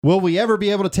Will we ever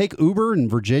be able to take Uber in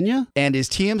Virginia? And is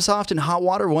TM Soft in hot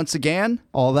water once again?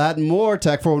 All that and more.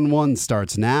 Tech 411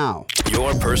 starts now.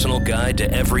 Your personal guide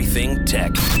to everything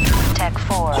tech. Tech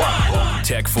 4.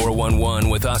 Tech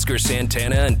 411 with Oscar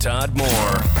Santana and Todd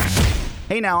Moore.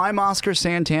 Hey now, I'm Oscar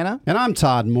Santana. And I'm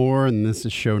Todd Moore, and this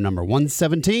is show number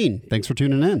 117. Thanks for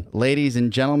tuning in. Ladies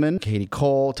and gentlemen, Katie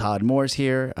Cole, Todd Moore's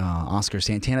here, Oscar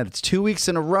Santana. It's 2 weeks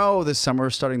in a row this summer,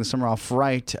 starting the summer off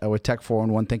right with Tech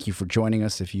 411. Thank you for joining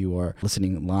us if you are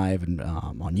listening live and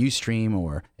on Ustream,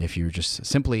 or if you're just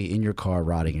simply in your car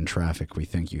rotting in traffic. We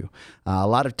thank you. A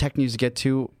lot of tech news to get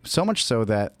to, so much so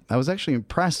that I was actually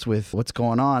impressed with what's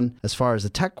going on as far as the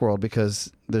tech world,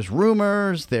 because there's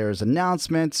rumors, there's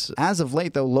announcements. As of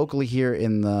late, though, locally here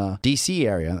in the D.C.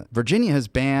 area, Virginia has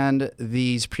banned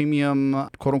these premium,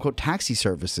 quote-unquote, taxi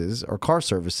services or car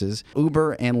services.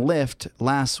 Uber and Lyft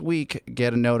last week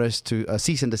get a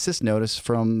cease and desist notice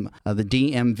from the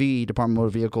DMV, Department of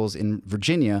Motor Vehicles in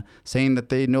Virginia, saying that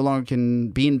they no longer can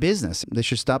be in business. They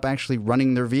should stop actually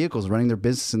running their vehicles, running their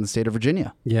business in the state of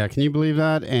Virginia. Yeah, can you believe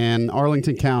that? And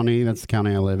Arlington County, that's the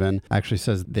county I live in, actually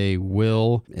says they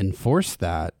will enforce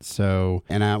that. So,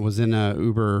 and I was in a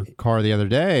Uber car the other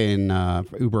day in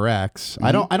Uber X.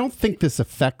 Mm-hmm. I don't think this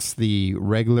affects the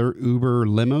regular Uber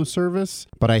limo service,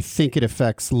 but I think it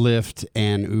affects Lyft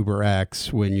and Uber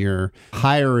X when you're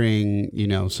hiring,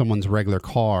 someone's regular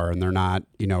car and they're not,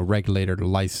 regulated or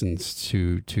licensed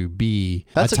to be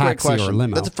That's a taxi great question. or a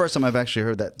limo. That's the first time I've actually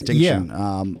heard that distinction.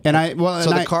 Yeah. So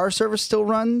the car service still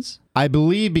runs? I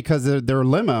believe because they're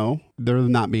limo, they're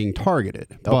not being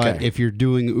targeted. But Okay. if you're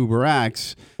doing Uber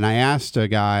X, and I asked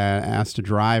a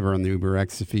driver on the Uber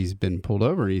X if he's been pulled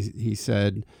over. He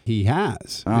said he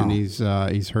has, and he's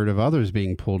heard of others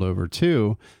being pulled over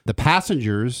too. The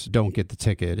passengers don't get the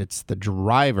ticket; it's the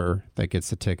driver that gets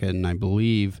the ticket, and I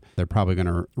believe they're probably going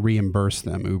to reimburse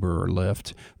them, Uber or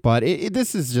Lyft. But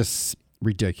this is just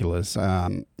ridiculous.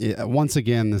 Once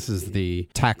again, this is the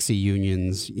taxi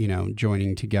unions,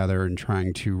 joining together and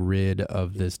trying to rid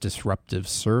of this disruptive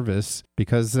service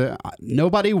because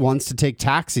nobody wants to take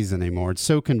taxis anymore. It's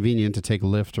so convenient to take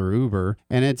Lyft or Uber,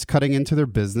 and it's cutting into their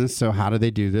business. So how do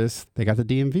they do this? They got the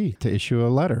DMV to issue a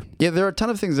letter. Yeah, there are a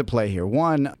ton of things at play here.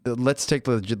 One, let's take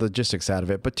the logistics out of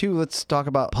it. But two, let's talk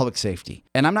about public safety.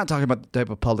 And I'm not talking about the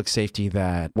type of public safety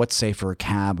that what's safer, a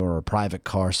cab or a private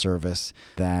car service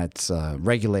that's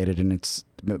regulated and it's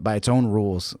by its own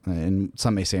rules, and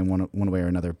some may say in one way or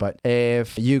another. But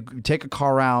if you take a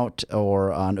car out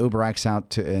or an Uber X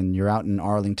out and you're out in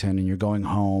Arlington and you're going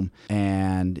home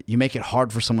and you make it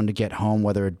hard for someone to get home,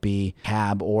 whether it be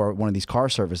cab or one of these car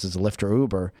services, Lyft or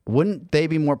Uber, wouldn't they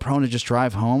be more prone to just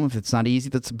drive home if it's not easy?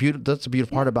 That's a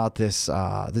beautiful part about this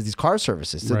these car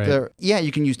services. Right. Yeah,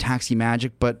 you can use Taxi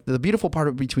Magic, but the beautiful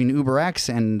part between Uber X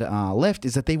and Lyft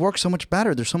is that they work so much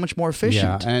better. They're so much more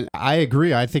efficient. Yeah, and I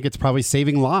agree. I think it's probably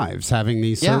saving lives having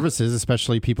these services,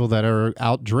 especially people that are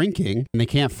out drinking and they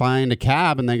can't find a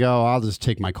cab and they go, I'll just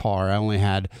take my car. I only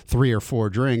had 3 or 4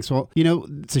 drinks. Well,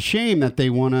 it's a shame that they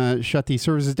want to shut these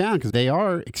services down because they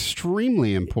are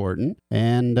extremely important.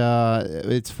 And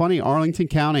it's funny, Arlington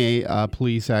County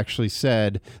police actually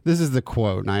said, this is the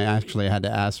quote, and I actually had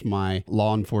to ask my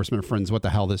law enforcement friends what the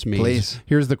hell this means. Please.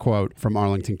 Here's the quote from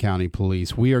Arlington County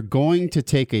Police. We are going to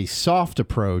take a soft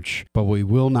approach, but we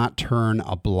will not turn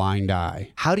a blind eye.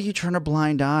 How do you turn a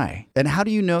blind eye? And how do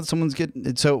you know that someone's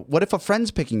getting... So what if a friend's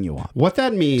picking you up? What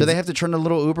that means... Do they have to turn the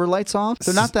little Uber lights off?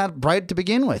 They're not that bright to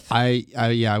begin with. I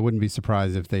wouldn't be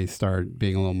surprised if they start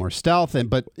being a little more stealth.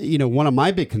 But, one of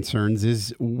my big concerns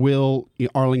is, will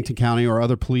Arlington County or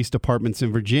other police departments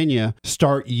in Virginia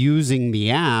start using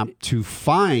the app to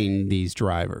find these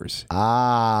drivers?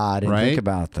 I didn't think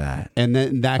about that. And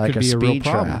then that like could be a real speed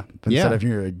problem. Trap instead of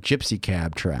your gypsy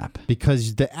cab trap.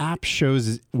 Because the app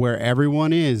shows where everyone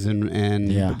is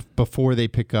and before they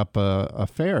pick up a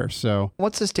fare. So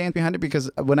what's the stance behind it?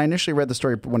 Because when I initially read the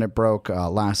story when it broke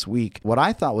last week, what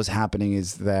I thought was happening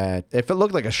is that if it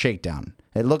looked like a shakedown,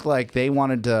 it looked like they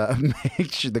wanted to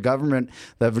make sure the government,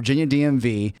 the Virginia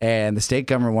DMV and the state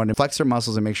government wanted to flex their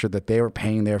muscles and make sure that they were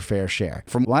paying their fair share.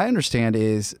 From what I understand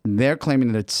is they're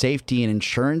claiming that it's safety and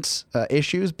insurance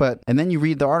issues. And then you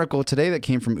read the article today that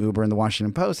came from Uber in the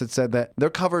Washington Post. It said that they're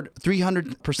covered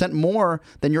 300% more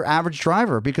than your average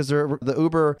driver because the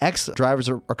Uber X drivers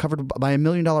are covered by $1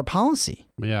 million policy.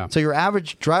 Yeah. So your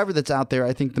average driver that's out there,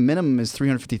 I think the minimum is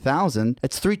 $350,000.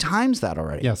 It's 3 times that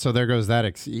already. Yeah, so there goes that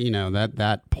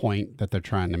that point that they're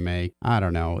trying to make. I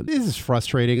don't know. This is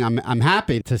frustrating. I'm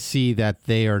happy to see that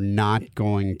they are not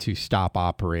going to stop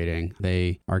operating.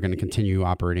 They are going to continue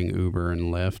operating Uber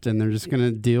and Lyft, and they're just going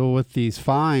to deal with these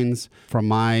fines. From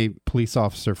my police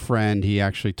officer friend, he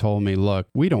actually told me, "Look,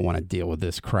 we don't want to deal with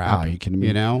this crap." Oh, you kidding me?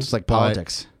 You know, it's like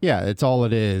politics. Yeah, it's all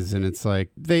it is. And it's like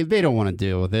they don't want to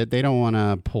deal with it. They don't want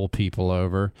to pull people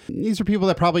over. These are people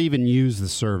that probably even use the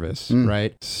service,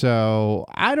 right? So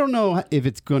I don't know if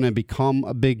it's going to become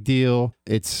a big deal.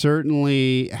 It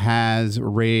certainly has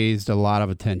raised a lot of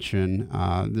attention.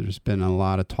 There's been a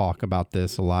lot of talk about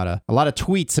this. A lot of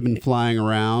tweets have been flying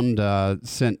around,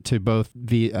 sent to both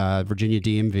the Virginia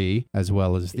DMV as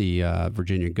well as the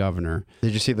Virginia governor.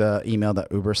 Did you see the email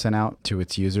that Uber sent out to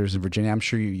its users in Virginia? I'm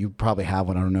sure you probably have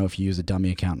one. I don't know if you use a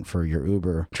dummy account for your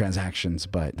Uber transactions,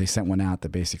 but they sent one out that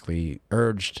basically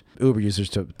urged Uber users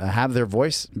to have their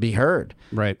voice be heard.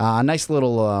 Right. A nice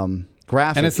little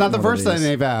graphic. And it's not the first thing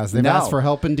they've asked. They've asked for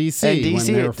help in D.C. when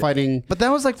they were fighting. But that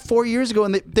was like 4 years ago,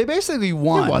 and they basically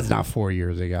won. It was not 4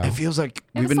 years ago. It feels like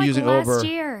It we've was been like using last Uber.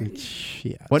 year.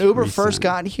 Yeah, When it's Uber recent. first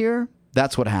got here,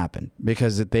 that's what happened,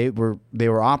 because they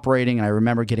were operating, and I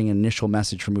remember getting an initial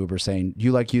message from Uber saying,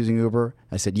 "You like using Uber?"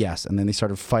 I said yes, and then they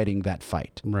started fighting that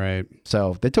fight. Right.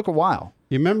 So they took a while.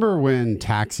 You remember when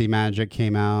Taxi Magic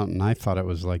came out, and I thought it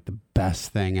was like the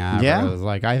best thing ever. Yeah. It was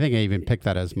like, I think I even picked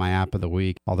that as my app of the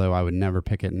week, although I would never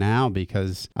pick it now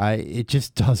because it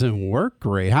just doesn't work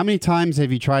great. How many times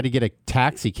have you tried to get a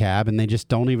taxi cab and they just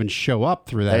don't even show up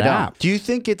through that app? Do you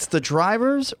think it's the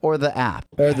drivers or the app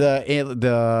or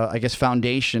the I guess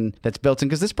foundation that's built in?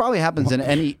 Because this probably happens in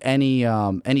any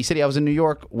city. I was in New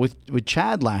York with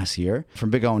Chad last year from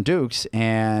Big O and Dukes,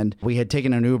 and we had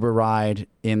taken an Uber ride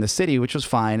in the city, which was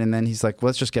fine. And then he's like,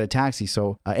 let's just get a taxi.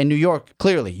 So in New York,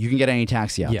 clearly you can get any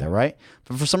taxi out there, right?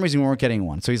 But for some reason we weren't getting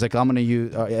one. So he's like, I'm going to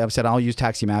use, I said, I'll use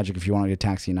Taxi Magic if you want to get a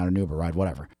taxi, not an Uber ride,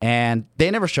 whatever. And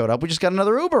they never showed up. We just got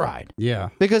another Uber ride. Yeah.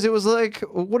 Because it was like,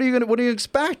 what do you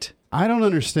expect? I don't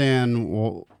understand.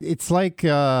 Well, it's like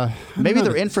maybe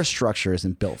their infrastructure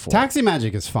isn't built for it. Taxi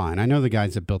Magic is fine. I know the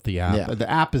guys that built the app. Yeah. The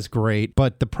app is great,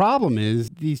 but the problem is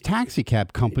these taxi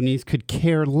cab companies could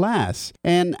care less.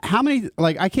 And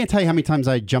I can't tell you how many times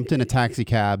I jumped in a taxi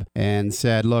cab and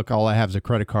said, "Look, all I have is a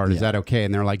credit card. Is that okay?"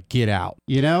 And they're like, "Get out."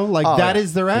 You know, that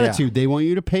is their attitude. They want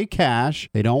you to pay cash.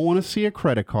 They don't want to see a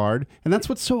credit card, and that's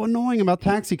what's so annoying about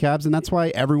taxi cabs. And that's why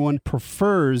everyone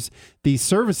prefers these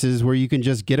services where you can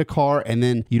just get a car and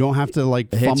then you don't have to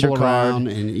fumble around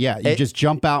and you just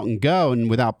jump out and go and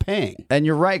without paying. And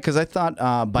you're right, because I thought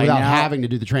by without now having to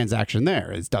do the transaction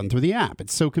there. It's done through the app.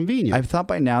 It's so convenient. I thought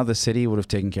by now the city would have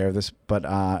taken care of this, but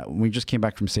when we just came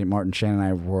back from St. Martin, Shannon and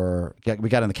I we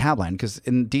got in the cab line, because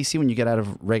in DC when you get out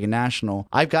of Reagan National,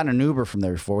 I've gotten an Uber from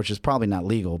there before, which is probably not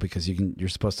legal because you're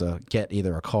supposed to get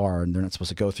either a car and they're not supposed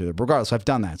to go through there. But regardless, I've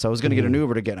done that. So I was going to get an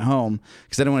Uber to get home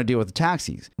because I didn't want to deal with the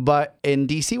taxis. But in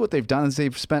DC, what they've done is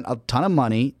they've spent a ton of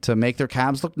money to make their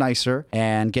cabs look nicer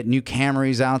and get new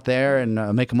Camrys out there and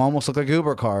make them almost look like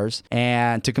Uber cars,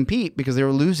 and to compete because they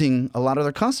were losing a lot of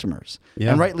their customers.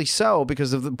 Yeah. And rightly so,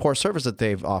 because of the poor service that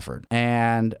they've offered.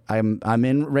 And I'm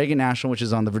in Reagan National, which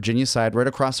is on the Virginia side, right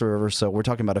across the river. So we're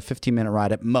talking about a 15-minute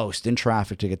ride at most in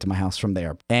traffic to get to my house from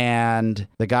there. And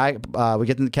the guy, we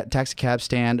get in the taxi cab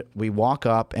stand, we walk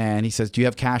up, and he says, "Do you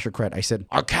have cash or credit?" I said,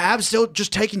 "Are cabs still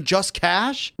just taking just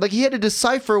cash?" Like, he had to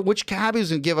decipher which cab he was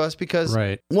going to give us, because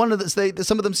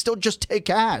some of them still just take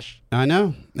cash. I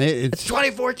know. It's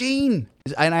 2014.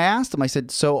 And I asked him, I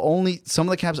said, "So only some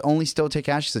of the cabs only still take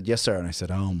cash?" He said, "Yes, sir." And I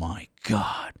said, "Oh my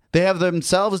God. They have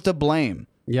themselves to blame."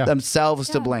 Yeah. Themselves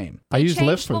to blame. I used Lyft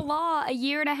changed for the law a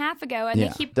year and a half ago, and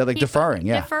they're like deferring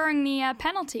the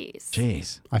penalties.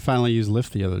 Jeez. I finally used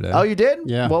Lyft the other day. Oh, you did?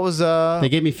 Yeah. What was They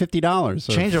gave me $50.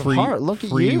 Change of heart. Look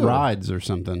at free you. rides or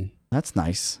something. That's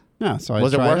nice. Yeah, so I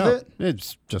Was it tried worth it?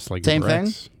 It's just like Same Uber thing?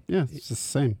 X. Yeah, it's just the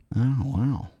same. Oh,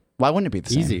 wow. Why wouldn't it be the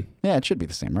same? Easy. Yeah, it should be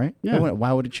the same, right? Yeah.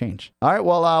 Why would it change? All right,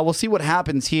 well, we'll see what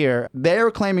happens here.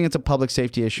 They're claiming it's a public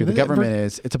safety issue. The government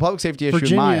is. It's a public safety issue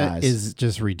in my Virginia eyes. is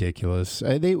just ridiculous.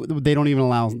 They don't even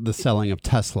allow the selling of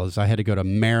Teslas. I had to go to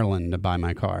Maryland to buy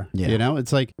my car. Yeah. You know,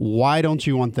 it's like, why don't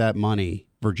you want that money,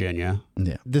 Virginia?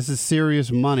 Yeah. This is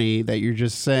serious money that you're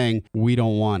just saying we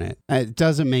don't want it. It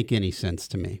doesn't make any sense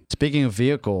to me. Speaking of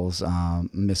vehicles,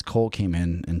 Miss Cole came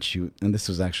in and this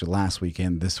was actually last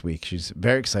weekend, this week. She's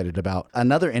very excited about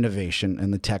another innovation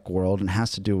in the tech world, and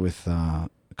has to do with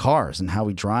cars and how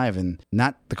we drive, and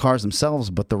not the cars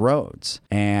themselves, but the roads.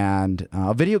 And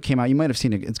a video came out, you might have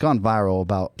seen it, it's gone viral,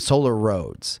 about solar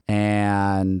roads.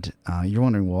 And you're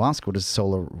wondering, well, Oscar, what does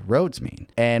solar roads mean?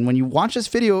 And when you watch this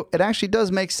video, it actually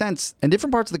does make sense. In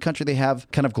different parts of the country, they have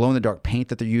kind of glow-in-the-dark paint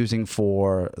that they're using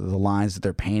for the lines that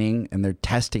they're painting, and they're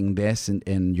testing this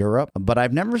in Europe. But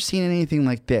I've never seen anything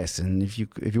like this. And if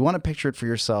you want to picture it for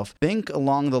yourself, think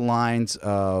along the lines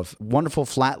of wonderful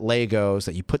flat Legos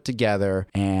that you put together,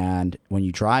 and when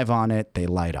you drive on it, they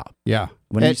light up. Yeah.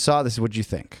 When you saw this, what'd you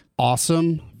think?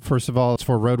 Awesome. First of all, it's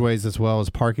for roadways as well as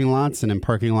parking lots. And in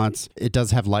parking lots, it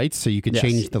does have lights, so you can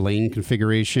change the lane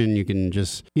configuration. You can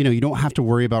just, you don't have to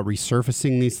worry about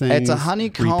resurfacing these things. It's a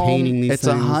honeycomb. Repainting these it's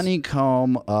things. a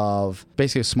honeycomb of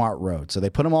basically a smart road. So they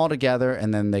put them all together,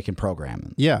 and then they can program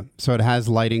them. Yeah. So it has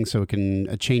lighting, so it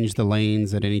can change the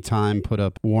lanes at any time, put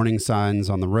up warning signs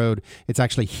on the road. It's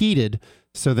actually heated,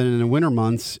 so that in the winter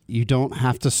months, you don't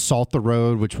have to salt the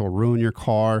road, which will ruin your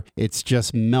car. It's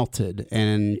just melted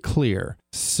and clear.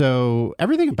 So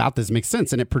everything about this makes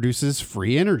sense, and it produces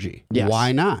free energy. Yes.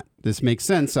 Why not? This makes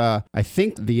sense. I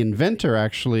think the inventor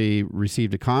actually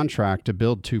received a contract to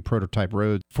build 2 prototype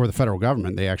roads for the federal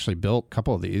government. They actually built a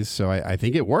couple of these. So I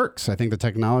think it works. I think the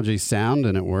technology is sound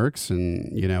and it works.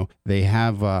 And, they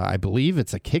have, I believe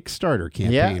it's a Kickstarter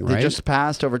campaign, right? They just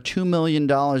passed over $2 million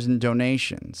in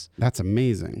donations. That's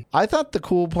amazing. I thought the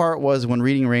cool part was when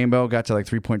Reading Rainbow got to like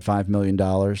 $3.5 million,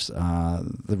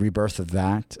 the rebirth of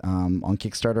that on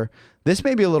Kickstarter. This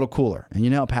may be a little cooler, and you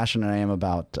know how passionate I am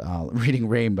about Reading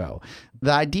Rainbow.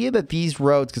 The idea that these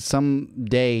roads could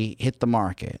someday hit the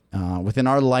market within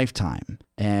our lifetime,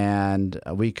 and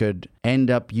we could end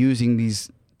up using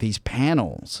these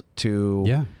panels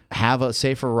to have a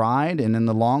safer ride, and in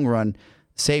the long run,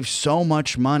 save so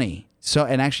much money.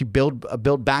 And actually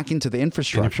build back into the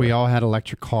infrastructure. And if we all had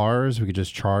electric cars, we could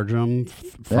just charge them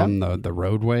from the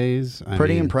roadways.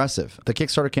 Pretty impressive. The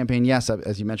Kickstarter campaign, yes,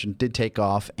 as you mentioned, did take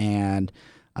off, and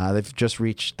they've just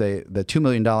reached the $2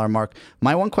 million mark.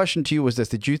 My one question to you was this: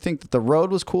 did you think that the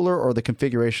road was cooler, or the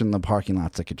configuration in the parking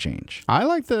lots that could change? I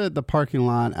like the parking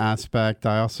lot aspect.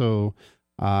 I also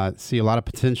see a lot of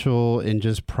potential in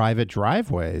just private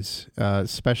driveways,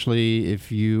 especially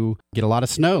if you get a lot of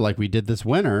snow like we did this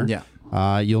winter. Yeah.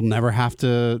 You'll never have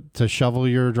to shovel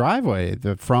your driveway.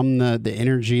 From the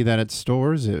energy that it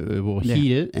stores, it will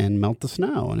heat it and melt the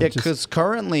snow. And because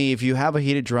currently, if you have a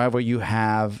heated driveway, you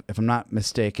have, if I'm not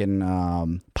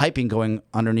mistaken, piping going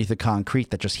underneath the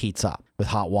concrete that just heats up with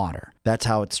hot water. That's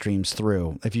how it streams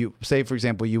through. If you say, for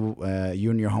example, you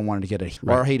and your home wanted to get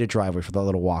a heated driveway for the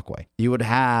little walkway, you would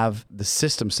have the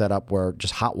system set up where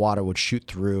just hot water would shoot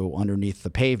through underneath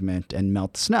the pavement and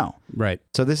melt the snow. Right.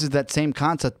 So this is that same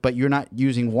concept, but you're not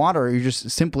using water. You're just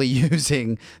simply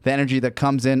using the energy that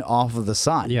comes in off of the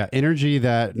sun. Yeah, energy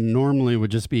that normally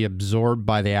would just be absorbed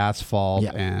by the asphalt.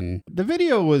 Yeah. And the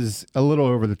video was a little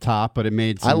over the top, but it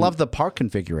made some... I love the park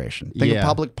configuration. Think of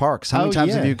public parks. How many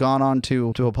times have you gone on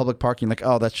to a public park and you're like,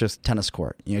 oh, that's just tennis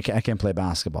court. I can't play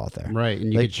basketball there. Right,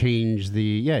 and you could change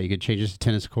you could change this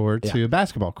tennis court to a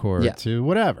basketball court to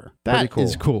whatever. That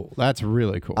is cool. That's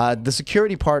really cool. The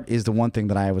security part is the one thing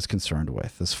that I was concerned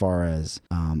with, as far as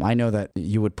I know that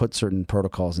you would put certain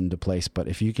protocols into place, but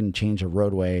if you can change a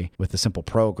roadway with a simple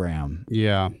program,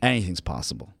 anything's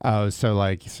possible. Oh, so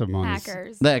like someone's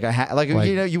Hackers.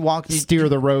 You walk, steer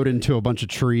the road into a bunch of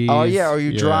trees. Oh yeah, or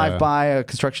you drive by a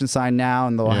construction sign now,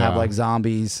 and they'll have like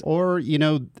zombies. Or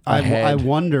I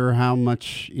wonder how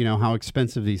much how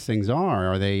expensive these things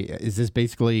are. Is this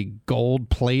basically gold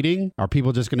plating? Are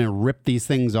people just going to rip these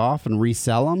things off and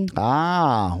resell them?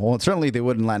 Well, certainly they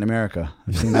would in Latin America.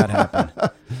 I've seen that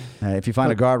happen. If you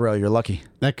find a guardrail, you're lucky.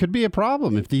 That could be a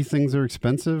problem. If these things are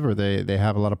expensive, or they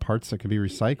have a lot of parts that could be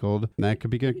recycled, that could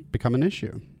become an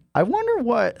issue. I wonder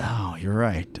what... Oh, you're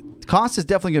right. Cost is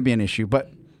definitely going to be an issue,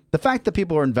 but the fact that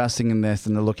people are investing in this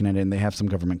and they're looking at it and they have some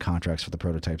government contracts for the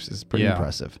prototypes is pretty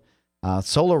impressive.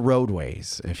 Solar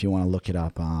roadways, if you want to look it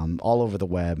up, all over the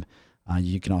web.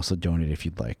 You can also donate if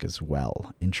you'd like as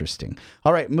well. Interesting.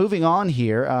 All right, moving on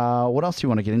here. What else do you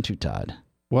want to get into, Todd?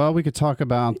 Well, we could talk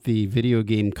about the video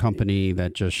game company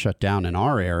that just shut down in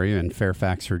our area in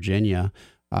Fairfax, Virginia.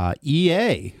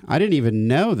 EA. I didn't even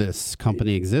know this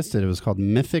company existed. It was called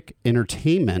Mythic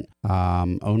Entertainment,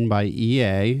 owned by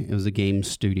EA. It was a game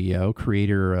studio,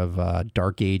 creator of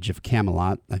Dark Age of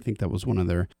Camelot. I think that was one of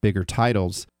their bigger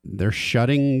titles. they're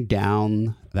shutting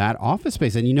down that office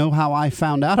space. And you know how I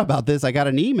found out about this? I got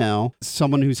an email,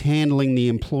 someone who's handling the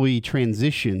employee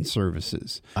transition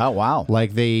services. Oh, wow.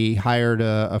 Like they hired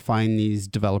find these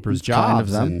developers Kind of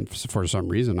jobs, them. and for some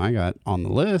reason I got on the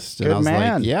list. And Good I was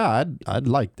man. like, yeah,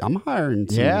 I'm hiring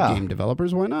some Yeah. game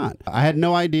developers. Why not? I had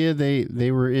no idea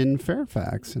they were in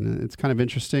Fairfax, and it's kind of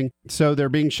interesting. So they're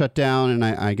being shut down, and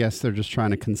I guess they're just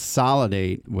trying to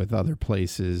consolidate with other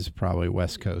places, probably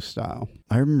West Coast style.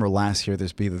 I remember last year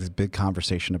this big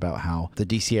conversation about how the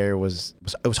DC area was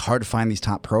it was hard to find these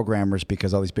top programmers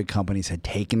because all these big companies had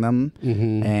taken them.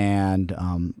 Mm-hmm.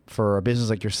 And for a business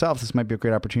like yourself, this might be a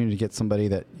great opportunity to get somebody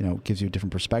that gives you a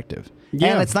different perspective. Yeah.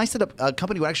 And it's nice that a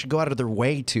company would actually go out of their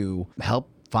way to help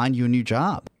find you a new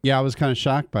job. Yeah, I was kind of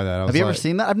shocked by that. Have you ever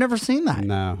seen that? I've never seen that.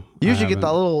 No. You I usually get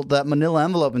haven't. that manila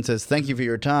envelope and says, "Thank you for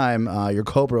your time. Your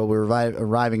Cobra will be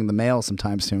arriving in the mail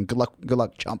sometime soon. Good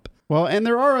luck, chump." Well, and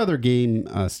there are other game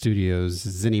studios,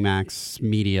 ZeniMax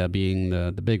Media being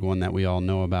the big one that we all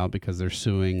know about because they're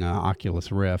suing Oculus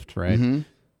Rift, right?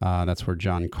 Mm-hmm. That's where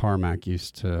John Carmack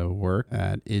used to work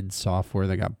at id Software.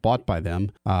 They got bought by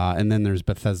them. And then there's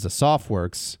Bethesda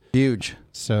Softworks. Huge.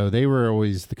 So they were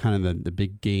always the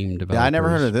big game developers. Yeah, I never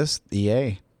heard of this.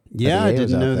 EA. Yeah, I EA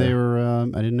was didn't out know they there. were.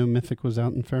 I didn't know Mythic was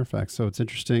out in Fairfax. So it's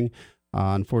interesting.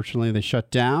 Unfortunately, they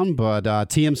shut down, but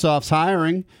TM Soft's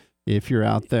hiring. If you're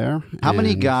out there, How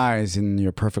many and- guys in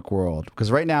your perfect world?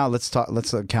 Because right now, let's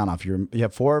count off. You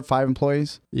have 4 or 5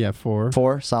 employees? Yeah, 4.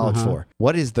 4? Solid Uh-huh. 4.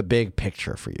 What is the big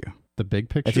picture for you? The big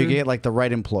picture. If you get like the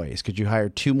right employees, could you hire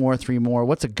 2 more, 3 more?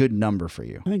 What's a good number for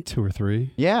you? I think 2 or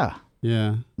 3. Yeah.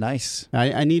 Yeah. Nice.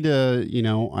 I need to,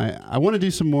 I want to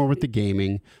do some more with the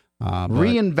gaming. But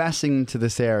Reinvesting into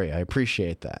this area. I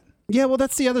appreciate that. yeah, well,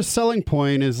 that's the other selling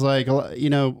point is like,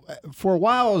 for a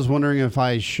while I was wondering if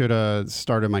I should have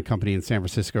started my company in San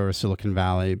Francisco or Silicon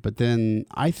Valley. But then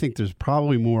I think there's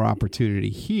probably more opportunity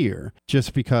here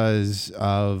just because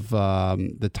of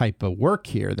the type of work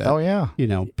here that, Oh, yeah.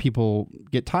 people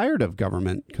get tired of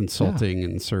government consulting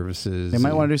and services. They might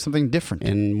and- want to do something different.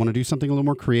 and want to do something a little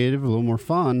more creative, a little more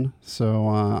fun. So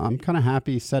I'm kind of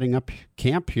happy setting up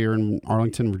camp here in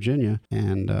Arlington, Virginia.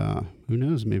 And who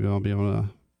knows, maybe I'll be able to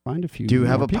find a few. Do you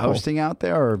have more a people. posting out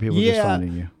there, or are people just Yeah.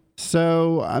 finding you?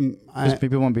 So Because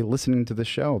people won't be listening to the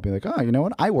show. Be like, oh, you know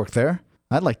what? I work there.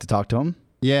 I'd like to talk to them.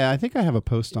 I think I have a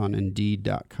post on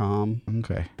Indeed.com.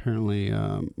 Okay. Apparently,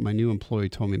 my new employee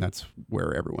told me that's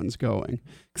where everyone's going.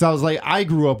 Because I was like, I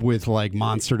grew up with like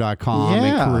Monster.com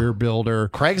Yeah. and Career Builder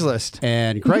Craigslist.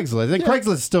 and Craigslist. And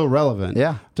Craigslist is still relevant.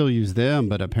 Yeah. Still use them,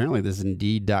 but apparently this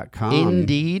Indeed.com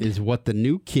Indeed? is what the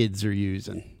new kids are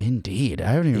using. Indeed.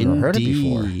 I haven't even heard it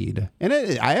before. And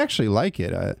I actually like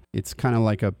it. It's kind of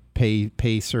like a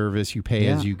pay service. You pay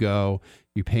as Yeah. you go.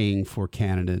 You're paying for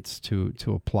candidates to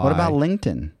apply. What about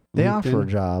LinkedIn? They LinkedIn? offer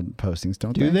job postings,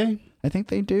 don't Do they? I think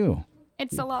they do.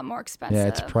 It's a lot more expensive. Yeah,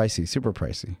 it's pricey, super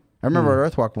pricey. I remember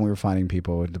at Earthwalk when we were finding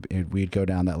people, we'd go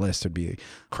down that list. It'd be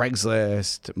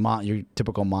Craigslist, your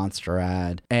typical Monster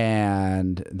ad,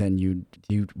 and then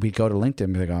we'd go to LinkedIn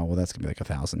and be like, oh, well, that's gonna be like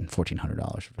 $1,000,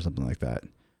 $1,400 or something like that.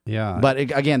 Yeah. But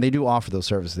again, they do offer those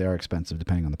services. They are expensive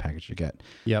depending on the package you get.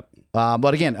 Yep.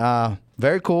 But again,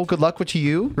 very cool. Good luck with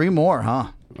you. 3 more, huh?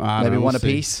 I don't Maybe know, one we'll see.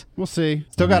 apiece. We'll see.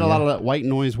 Still got a lot of that white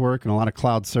noise work and a lot of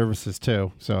cloud services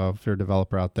too. So if you're a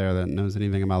developer out there that knows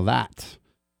anything about that,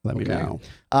 let me Okay.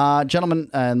 know. Gentlemen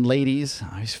and ladies,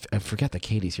 I forget that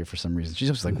Katie's here for some reason. She's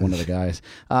always like one of the guys.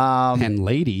 And And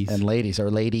ladies. ladies, or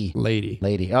lady.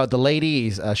 Lady. Oh, the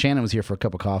ladies. Shannon was here for a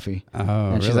cup of coffee.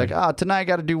 Oh, And she's really? like, oh, tonight I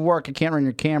got to do work. I can't run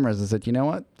your cameras. I said, you know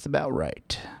what? It's about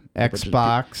right.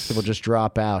 Xbox. People just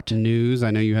drop out. News.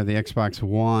 I know you have the Xbox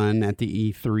One at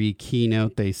the E3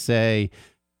 keynote. They say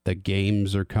the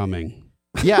games are coming.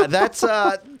 Yeah, that's.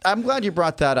 I'm glad you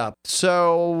brought that up.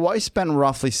 So I spent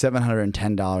roughly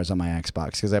 $710 on my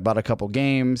Xbox because I bought a couple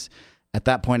games. At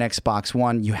that point, Xbox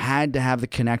One, you had to have the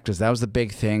connectors. That was the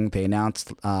big thing. They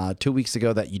announced 2 weeks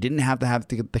ago that you didn't have to have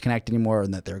the Kinect anymore,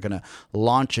 and that they're going to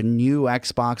launch a new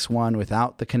Xbox One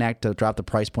without the Kinect to drop the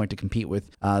price point to compete with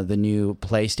the new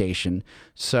PlayStation.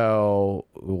 So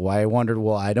I wondered,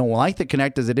 well, I don't like the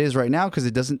Kinect as it is right now because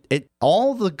it doesn't.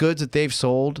 All the goods that they've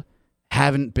sold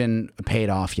haven't been paid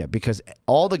off yet because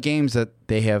all the games that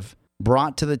they have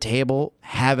brought to the table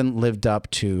haven't lived up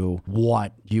to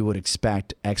what you would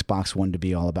expect Xbox One to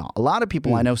be all about. A lot of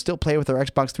people I know still play with their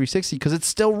Xbox 360 because it's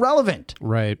still relevant,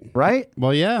 Right. right?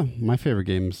 Well, yeah. My favorite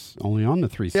game's only on the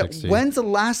Yeah, 360. when's the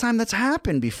last time that's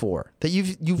happened before? That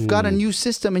you've got a new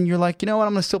system and you're like, you know what,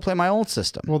 I'm going to still play my old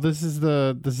system. Well, this is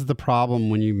the problem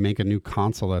when you make a new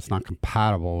console that's not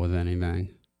compatible with anything.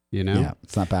 You know? Yeah,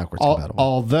 it's not backwards compatible.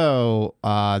 Although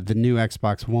the new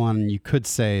Xbox One, you could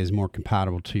say, is more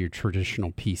compatible to your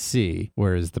traditional PC,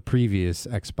 whereas the previous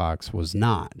Xbox was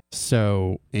not.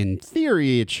 So in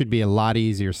theory, it should be a lot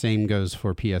easier, same goes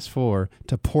for PS4,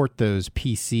 to port those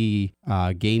PC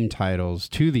game titles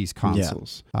to these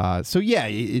consoles. So yeah,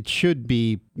 it should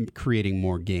be creating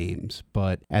more games.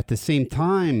 But at the same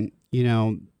time, you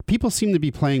know, people seem to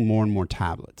be playing more and more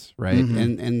tablets, right?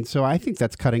 And so I think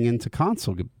that's cutting into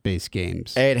console-based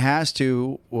games. It has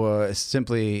to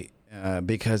simply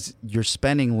because you're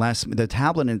spending less. The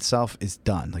tablet itself is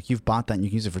done. Like you've bought that and you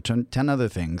can use it for 10 other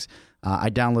things. I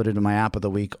downloaded my app of the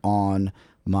week on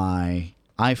my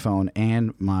iPhone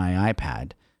and my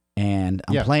iPad. And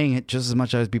I'm playing it just as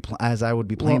much as I would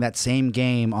be playing that same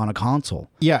game on a console.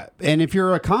 Yeah, and if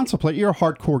you're a console player, you're a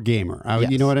hardcore gamer.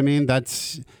 You know what I mean?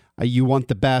 That's... you want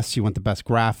the best. You want the best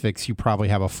graphics. You probably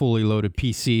have a fully loaded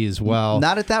PC as well.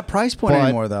 Not at that price point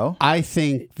anymore, though. I just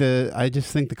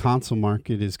think the console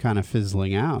market is kind of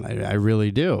fizzling out. I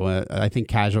really do. I think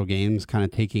casual games kind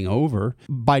of taking over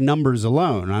by numbers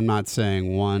alone. I'm not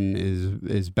saying one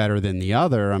is better than the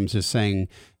other. I'm just saying,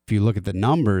 if you look at the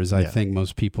numbers, I think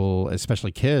most people,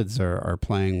 especially kids, are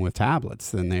playing with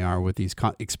tablets than they are with these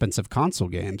expensive console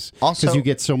games. Also, because you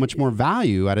get so much more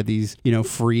value out of these, you know,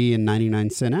 free and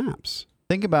 99-cent apps.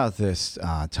 Think about this,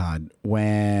 Todd.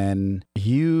 When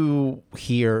you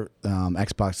hear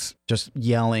Xbox just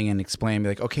yelling and explaining,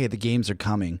 like, okay, the games are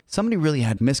coming, somebody really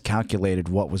had miscalculated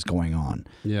what was going on.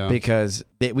 Yeah. Because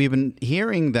we've been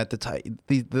hearing that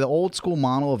the old school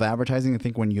model of advertising, I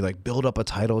think when you like build up a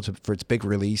title for its big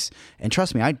release, and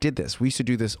trust me, I did this. We used to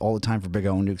do this all the time for Big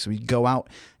O and Nukes. We'd go out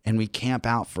and we'd camp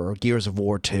out for Gears of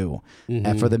War 2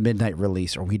 and for the midnight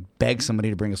release, or we'd beg somebody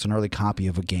to bring us an early copy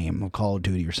of a game, of Call of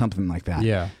Duty or something like that.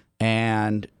 Yeah.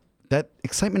 And that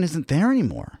excitement isn't there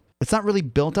anymore. It's not really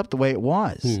built up the way it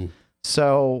was.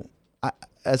 So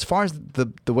as far as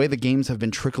the way the games have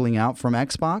been trickling out from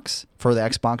Xbox for the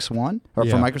Xbox One, or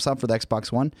for Microsoft for the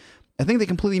Xbox One, I think they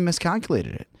completely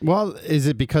miscalculated it. Well, is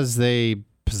it because they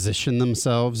position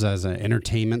themselves as an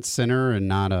entertainment center and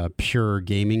not a pure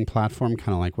gaming platform,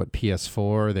 kind of like what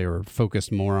PS4? They were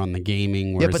focused more on the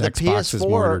gaming, whereas but the Xbox is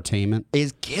more entertainment.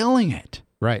 Is killing it.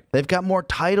 Right. They've got more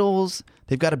titles.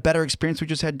 They've got a better experience. We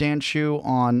just had Dan Shu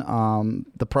on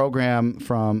the program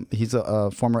he's a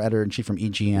former editor-in-chief from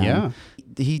EGM. Yeah.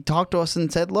 He talked to us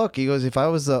and said, look, he goes, if I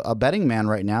was a betting man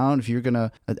right now, and if you're going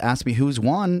to ask me who's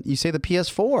won, you say the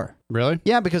PS4. Really?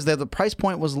 Yeah, because the price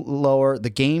point was lower. The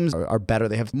games are better.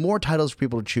 They have more titles for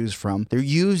people to choose from. They're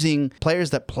using, players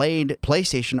that played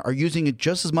PlayStation are using it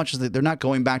just as much as they're not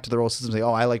going back to their old system and say,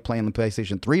 oh, I like playing the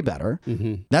PlayStation 3 better.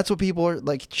 That's what people are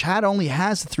like. Chad only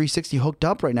has the 360 hooked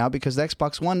up right now because the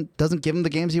Xbox One doesn't give him the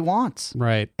games he wants.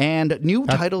 Right. And new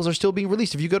titles are still being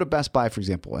released. If you go to Best Buy, for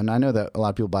example, and I know that a lot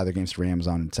of people buy their games through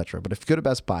Amazon, etc., but if you go to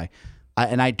Best Buy,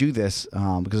 and I do this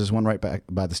because there's one right back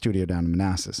by the studio down in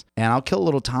Manassas. And I'll kill a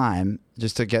little time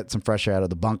just to get some fresh air out of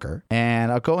the bunker.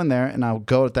 And I'll go in there and I'll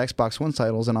go at the Xbox One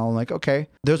titles and I'll like, okay,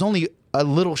 there's only a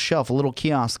little shelf, a little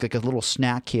kiosk, like a little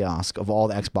snack kiosk of all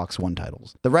the Xbox One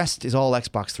titles. The rest is all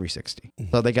Xbox 360.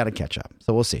 So they got to catch up.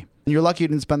 So we'll see. And you're lucky you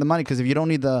didn't spend the money because if you don't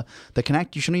need the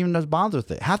Kinect, you shouldn't even bother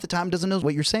with it. Half the time it doesn't know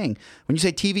what you're saying. When you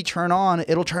say TV turn on,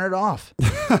 it'll turn it off.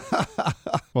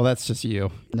 Well, that's just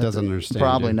you. It doesn't understand.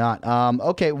 Probably not.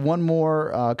 Okay, one more,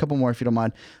 a couple more if you don't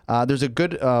mind. There's a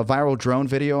good viral drone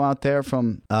video out there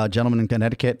from a gentleman in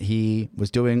Connecticut. He was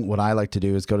doing what I like to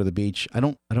do is go to the beach. I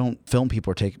don't film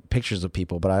people or take pictures of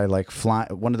people, but I like fly.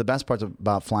 One of the best parts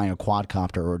about flying a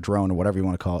quadcopter or a drone or whatever you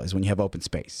want to call it is when you have open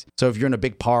space. So if you're in a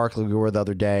big park like we were the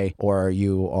other day, or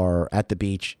you are at the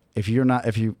beach, if you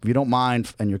don't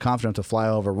mind and you're confident to fly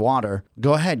over water,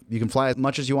 go ahead. You can fly as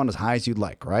much as you want, as high as you'd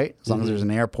like, right? As long as there's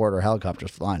an airport or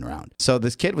helicopters flying around. So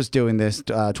this kid was doing this,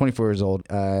 24 years old,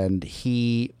 and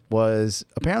he was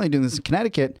apparently doing this in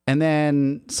Connecticut, and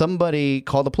then somebody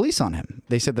called the police on him.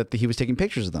 They said that he was taking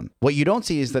pictures of them. What you don't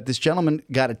see is that this gentleman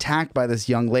got attacked by this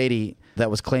young lady that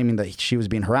was claiming that she was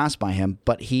being harassed by him,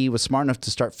 but he was smart enough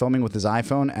to start filming with his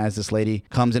iPhone as this lady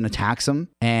comes and attacks him.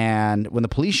 And when the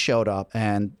police showed up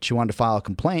and she wanted to file a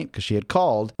complaint because she had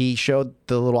called, he showed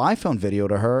the little iPhone video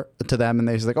to them, and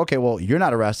they was like, okay, well, you're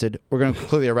not arrested. We're going to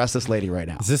completely arrest this lady right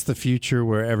now. Is this the future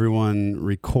where everyone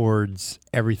records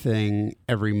everything,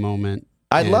 every moment?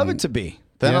 I'd love it to be.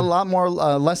 Then a lot more,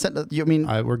 less.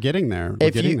 We're getting there.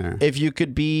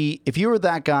 If you were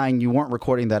that guy and you weren't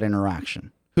recording that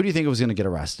interaction, who do you think was going to get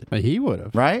arrested? He would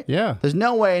have. Right? Yeah. There's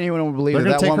no way anyone would believe They're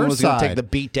gonna that take woman her was going to take side. the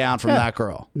beat down from Yeah. that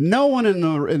girl. No one in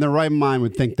the right mind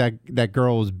would think that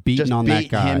girl was beating Just on that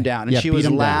beat guy. him down. And Yeah, she beat was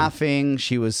him down. laughing.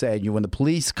 She was saying, when the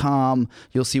police come,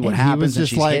 you'll see what And happens. He was and just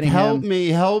she's like, hitting help him. me,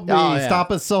 help me, Oh, yeah.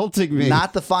 stop assaulting me.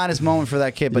 Not the finest moment for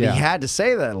that kid, but Yeah. he had to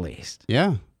say that at least.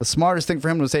 Yeah. The smartest thing for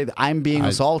him was say that I'm being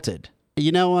assaulted.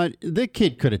 You know what? The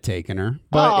kid could have taken her,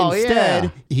 but Oh, instead yeah.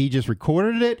 he just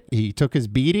recorded it. He took his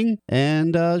beating,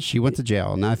 and she went to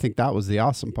jail. And I think that was the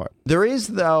awesome part. There is,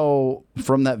 though,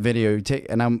 from that video, there's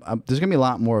going to be a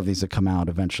lot more of these that come out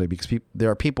eventually because there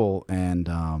are people and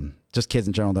just kids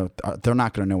in general, they're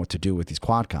not going to know what to do with these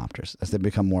quadcopters as they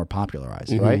become more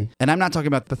popularized, right? And I'm not talking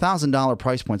about the $1,000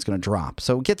 price point's going to drop.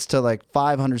 So it gets to like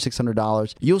 $500,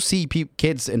 $600. You'll see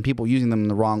kids and people using them in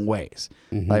the wrong ways,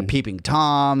 like peeping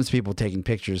Toms, people taking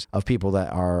pictures of people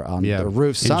that are on their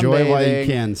roofs Enjoy sunbathing, while you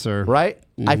can, sir. right?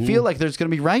 I feel like there's going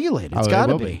to be regulated. It's Oh, got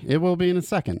to it will be. It will be in a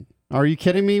second. Are you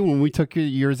kidding me? When we took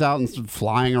yours out and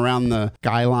flying around the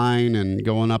skyline and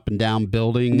going up and down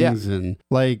buildings and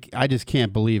like, I just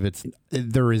can't believe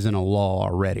there isn't a law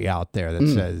already out there that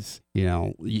says,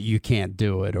 you can't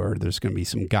do it or there's going to be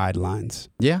some guidelines.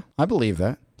 Yeah, I believe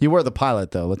that. You were the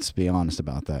pilot, though. Let's be honest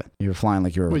about that. You were flying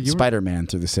like you were Spider-Man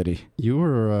through the city. You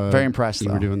were very impressed. You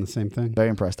though. were doing the same thing. Very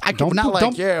impressed.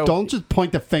 Don't just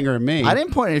point the finger at me. I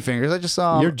didn't point any fingers. I just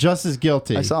saw. You're just as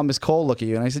guilty. I saw Miss Cole look at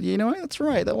you, and I said, "You know what? That's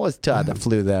right. That was Todd that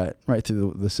flew that right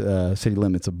through the city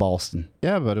limits of Boston."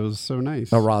 Yeah, but it was so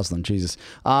nice. Oh, Roslyn, Jesus.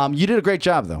 You did a great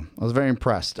job, though. I was very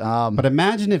impressed. But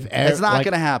imagine if it's not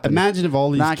going to happen. Imagine if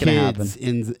all these Not gonna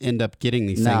kids end up getting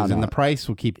these things, No. and the price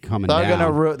will keep coming They're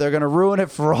down. they're gonna ruin it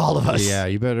for all of us. Yeah,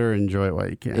 you better enjoy it while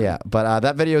you can. Yeah, but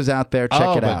that video's out there.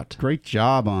 Check it but out. Great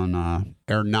job on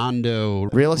Hernando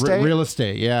Real estate? Real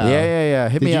estate, yeah. Yeah.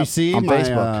 Hit Did me you up see on my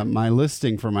Facebook. my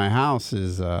listing for my house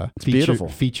is beautiful.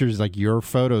 features like your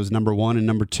photos, number 1 and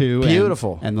number 2,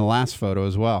 Beautiful. and the last photo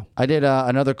as well. I did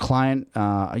another client.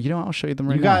 I'll show you them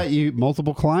right You now. got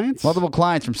multiple clients. Multiple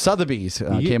clients from Sotheby's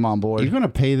came on board. You're gonna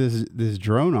pay this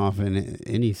drone off in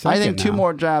any second. I think 2 now.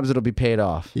 more jobs, it'll be paid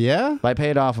off. Yeah. By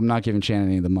paid off, I'm not giving Shannon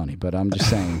any of the money, but I'm just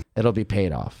saying it'll be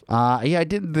paid off. I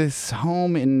did this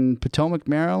home in Potomac,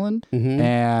 Maryland,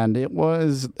 and it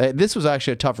was this was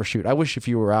actually a tougher shoot. I wish if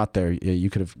you were out there, you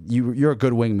could have. You're a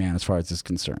good wingman as far as this is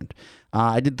concerned.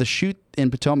 I did the shoot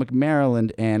in Potomac,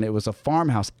 Maryland, and it was a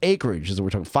farmhouse acreage. We're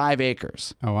talking 5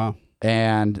 acres. Oh wow.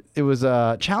 And it was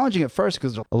challenging at first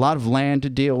because a lot of land to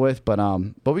deal with, but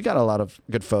we got a lot of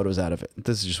good photos out of it.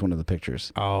 This is just one of the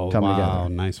pictures. Oh, coming wow. together.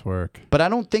 Nice work. But I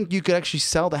don't think you could actually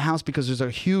sell the house because there's a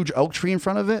huge oak tree in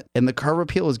front of it, and the curb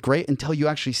appeal is great until you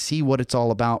actually see what it's all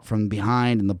about from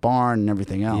behind and the barn and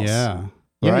everything else. Yeah.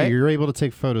 Yeah, Right? you're able to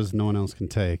take photos no one else can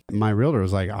take. My realtor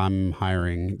was like, I'm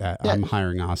hiring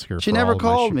Oscar. She for never all of my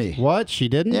called shoots." me. What? She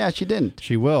didn't? Yeah, she didn't.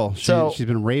 She will. So- She's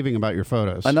been raving about your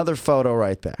photos. Another photo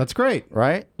right there. That's great.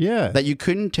 Right? Yeah. That you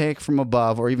couldn't take from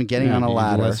above or even getting Yeah, on a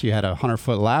ladder. Unless you had a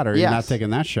 100-foot ladder, you're Yes. not taking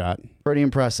that shot. Pretty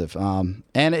impressive. And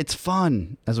it's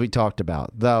fun, as we talked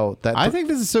about. Though that I think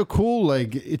this is so cool.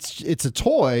 Like it's a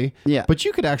toy, Yeah. but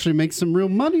you could actually make some real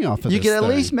money off of you this can at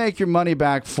thing. least make your money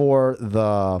back for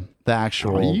the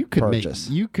actual you could purchase.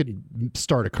 you could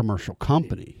start a commercial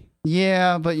company.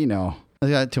 Yeah, but I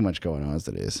got too much going on as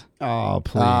it is. Oh,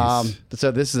 please.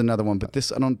 So this is another one, but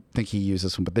this I don't think he used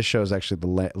this one, but this shows actually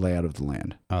the layout of the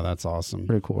land. Oh, that's awesome.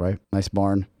 Pretty cool, right? Nice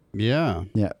barn. Yeah.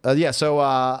 Yeah.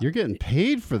 So You're getting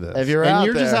paid for this. If you're and out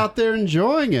you're just there- out there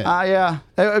enjoying it. yeah,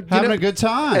 Having a good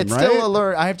time, It's right? still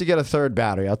alert. I have to get a third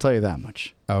battery. I'll tell you that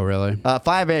much. Oh, really?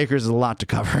 5 acres is a lot to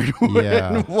cover in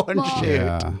Yeah. one Well, shoot.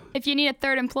 Yeah. If you need a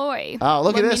third employee. Oh,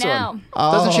 look at let me this know.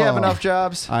 one. Doesn't she have Oh. enough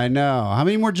jobs? I know. How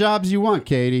many more jobs you want,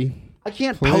 Katie? I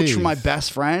can't poach from my Please.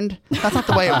 best friend. That's not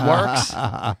the way it works. You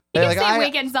They're can like, stay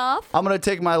weekends off. I'm going to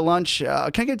take my lunch. Can I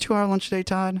get a 2-hour lunch today,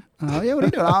 Todd? Yeah, what are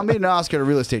you doing? I'm meeting Oscar at a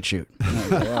real estate shoot.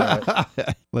 Okay, all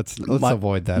right. Let's My-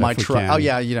 avoid that. My if we truck. can. Oh,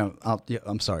 yeah,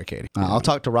 I'm sorry, Katie. I'll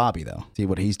talk to Robbie, though. See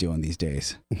what he's doing these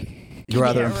days. Your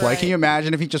other employee. Can you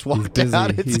imagine if he just walked Busy.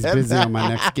 out? and He's said busy that? on my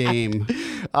next game.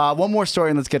 One more story,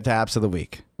 and let's get to apps of the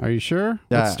week. Are you sure?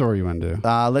 Yeah. What story you want to do?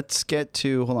 Let's get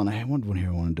to. Hold on, I had one here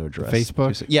I wanted to address.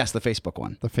 Facebook? Yes, the Facebook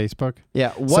one. The Facebook?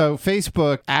 Yeah. So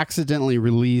Facebook accidentally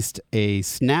released a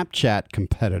Snapchat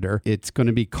competitor. It's going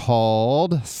to be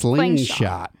called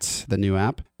Slingshot, the new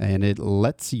app, and it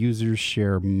lets users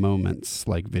share moments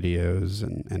like videos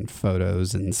and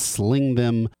photos and sling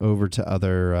them over to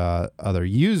other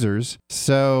users.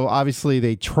 So obviously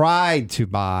they tried to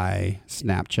buy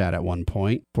Snapchat at one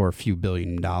point for a few $1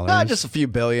 billion. Just a few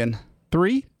billion.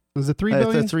 3? Was it $3 It's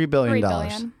billion? a $3 billion. $3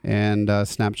 billion. And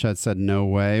Snapchat said, no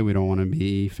way. We don't want to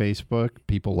be Facebook.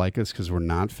 People like us because we're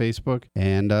not Facebook.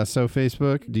 And so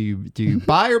Facebook, do you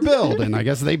buy or build? And I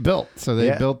guess they built. So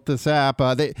they built this app.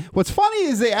 What's funny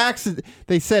is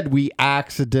they said we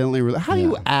accidentally. How do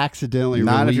you accidentally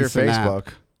Not if release you're an app? Facebook.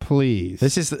 Please.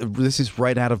 This is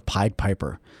right out of Pied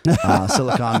Piper,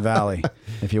 Silicon Valley.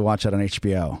 If you watch it on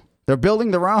HBO. They're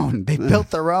building their own. They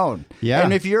built their own. Yeah.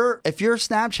 And if you're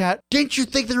Snapchat, didn't you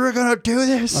think they were going to do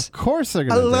this? Of course they're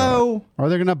going to do it. Or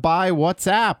they're going to buy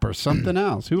WhatsApp or something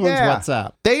else. Who owns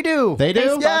WhatsApp? They do. They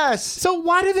do? Yes. So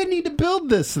why do they need to build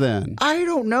this then? I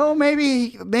don't know.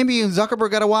 Maybe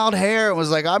Zuckerberg got a wild hair and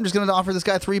was like, I'm just going to offer this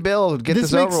guy $3 billion to get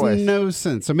this over with. This makes no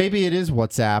sense. So maybe it is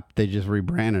WhatsApp. They just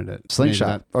rebranded it.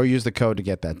 Slingshot. Or use the code to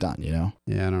get that done, you know?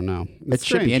 Yeah, I don't know. It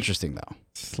should be interesting, though.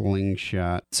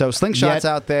 Slingshot. So Slingshot's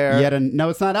out there. No,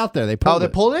 it's not out there. They pulled they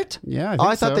it. pulled it? Yeah,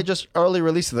 I thought so. they just early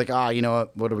released it. Like, you know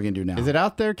what are we going to do now? Is it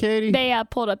out there, Katie? They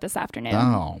pulled it this afternoon.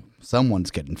 Oh,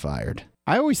 someone's getting fired.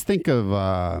 I always think of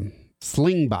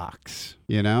Slingbox,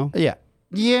 you know? Yeah.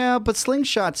 Yeah, but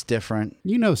Slingshot's different.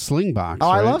 You know Slingbox, Oh,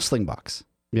 I right? love Slingbox.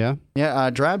 Yeah? Yeah,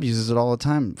 Drab uses it all the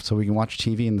time so we can watch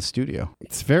TV in the studio.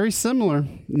 It's very similar,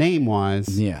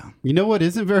 name-wise. Yeah. You know what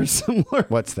isn't very similar?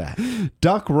 What's that?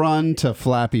 Duck Run to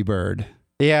Flappy Bird.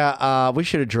 Yeah, we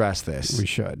should address this. We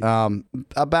should.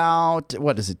 About,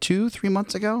 what is it, 2-3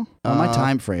 months ago? My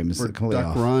time frame is completely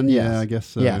Duck off. Run? Yes. Yeah, I guess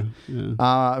so. Yeah. Yeah.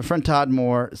 Our friend Todd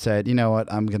Moore said, you know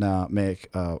what, I'm going to make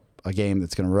a game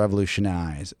that's going to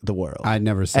revolutionize the world. I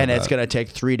never said that. And it's going to take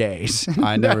 3 days.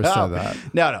 I never said that.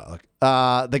 No. Look,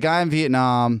 the guy in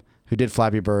Vietnam who did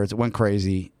Flappy Birds went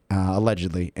crazy,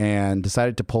 allegedly, and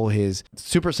decided to pull his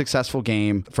super successful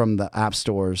game from the app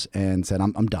stores and said,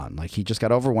 I'm done. Like, he just got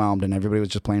overwhelmed and everybody was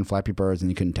just playing Flappy Birds and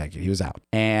he couldn't take it. He was out.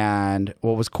 And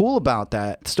what was cool about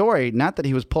that story, not that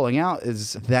he was pulling out,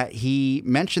 is that he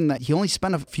mentioned that he only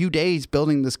spent a few days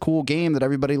building this cool game that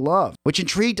everybody loved, which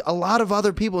intrigued a lot of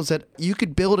other people and said, you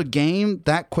could build a game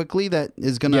that quickly that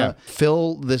is going to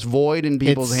fill this void in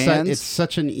people's hands.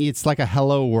 It's like a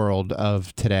hello world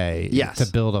of today. Yes. To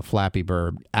build a Flappy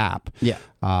Bird app. Yeah.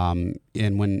 And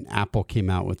when Apple came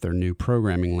out with their new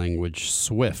programming language,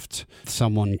 Swift,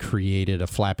 someone created a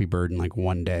Flappy Bird in like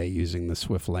one day using the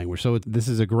Swift language. So this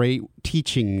is a great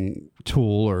teaching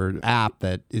tool or app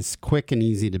that is quick and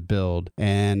easy to build.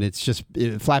 And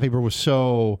Flappy Bird was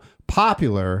so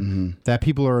popular that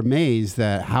people are amazed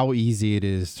at how easy it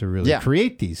is to really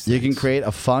create these things. You can create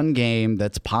a fun game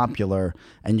that's popular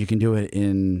and you can do it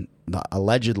in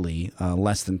allegedly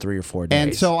less than 3 or 4 days.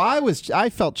 And so I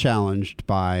felt challenged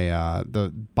by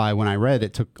when I read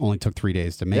it only took 3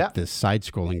 days to make this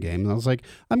side-scrolling game, and I was like,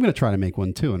 I'm going to try to make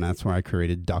one too, and that's where I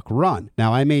created Duck Run.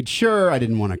 Now I made sure I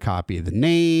didn't want to copy the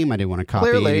name, I didn't want to copy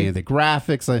any of the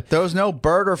graphics. There was no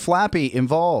bird or Flappy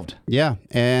involved. Yeah,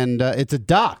 and it's a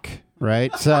duck,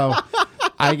 right? So.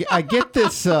 I get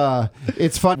this.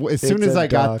 It's fun. As soon as I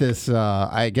got this,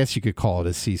 I guess you could call it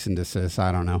a cease and desist.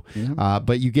 I don't know. Yeah.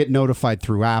 But you get notified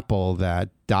through Apple that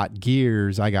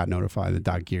 .gears. I got notified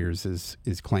that .gears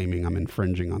is claiming I'm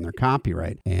infringing on their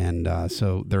copyright, and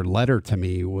so their letter to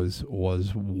me was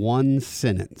one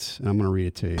sentence. And I'm going to read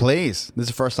it to you. Please. This is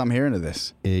the first time hearing of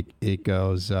this. It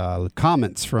goes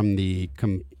comments from the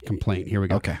complaint. Here we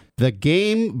go. Okay. The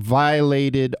game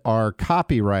violated our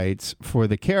copyrights for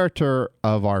the character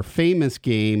of our famous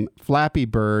game, Flappy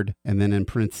Bird, and then in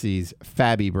parentheses,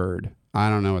 Fabby Bird. I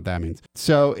don't know what that means.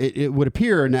 So it would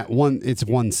appear in that it's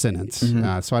one sentence.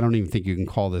 So I don't even think you can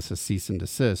call this a cease and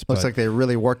desist. Looks like they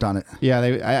really worked on it.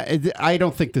 Yeah, I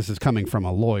don't think this is coming from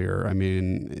a lawyer. I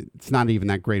mean, it's not even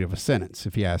that great of a sentence,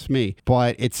 if you ask me.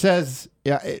 But it says,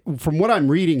 from what I'm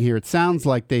reading here, it sounds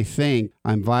like they think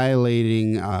I'm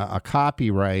violating a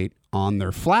copyright on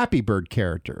their Flappy Bird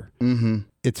character.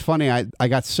 It's funny. I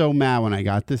got so mad when I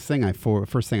got this thing.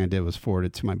 First thing I did was forward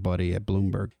it to my buddy at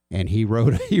Bloomberg, and he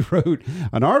wrote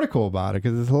an article about it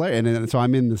because it's hilarious. And so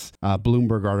I'm in this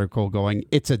Bloomberg article going,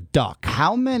 "It's a duck."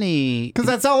 How many? Because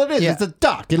that's all it is. Yeah. It's a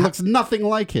duck. It looks nothing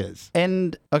like his.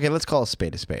 And okay, let's call a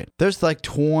spade a spade. There's like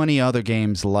 20 other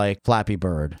games like Flappy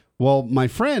Bird. Well, my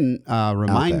friend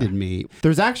reminded me.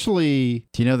 There's actually.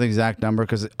 Do you know the exact number?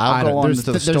 Because I'll go on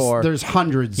to the store. There's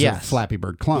hundreds of Flappy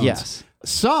Bird clones. Yes.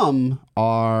 Some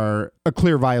are a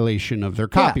clear violation of their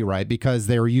copyright because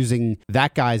they were using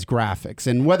that guy's graphics.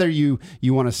 And whether you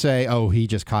want to say, oh, he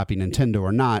just copied Nintendo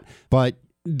or not, but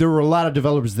there were a lot of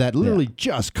developers that literally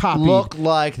just copied. Look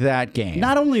like that game.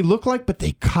 Not only look like, but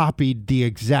they copied the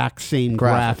exact same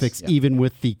graphics, even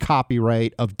with the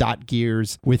copyright of Dot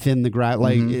Gears within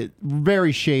the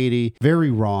very shady, very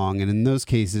wrong. And in those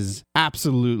cases,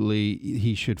 absolutely,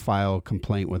 he should file a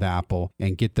complaint with Apple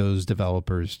and get those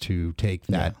developers to take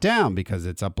that down because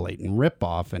it's a blatant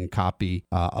ripoff and copy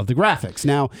of the graphics.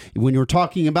 Now, when you're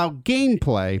talking about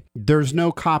gameplay, there's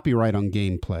no copyright on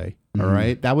gameplay. All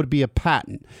right. That would be a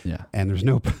patent. Yeah. And there's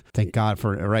no, thank God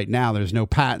for right now, there's no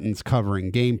patents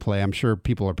covering gameplay. I'm sure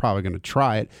people are probably going to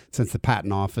try it since the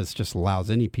patent office just allows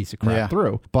any piece of crap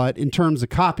through. But in terms of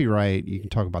copyright, you can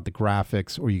talk about the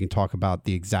graphics or you can talk about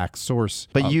the exact source.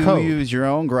 But you code. use your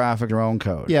own graphic, your own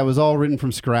code. Yeah, it was all written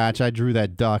from scratch. I drew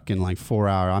that duck in like 4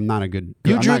 hours. I'm not a good.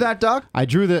 You drew that duck? I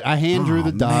hand drew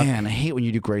the duck. Man, I hate when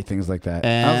you do great things like that.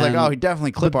 And I was like, oh, he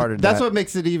definitely clip arted that. That's what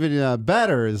makes it even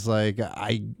better is like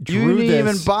I drew you didn't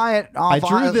this. even buy it off I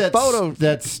drew that photo.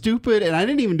 That stupid, and I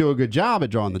didn't even do a good job at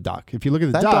drawing the duck. If you look at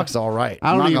the That duck, duck's all right.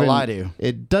 I'm not gonna lie to you.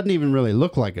 It doesn't even really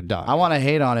look like a duck. I want to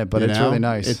hate on it, but it's really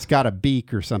nice. It's got a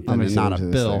beak or something, and not a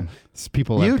bill.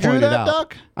 People You have drew pointed that out.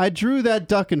 duck? I drew that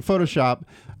duck in Photoshop.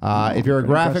 If you're a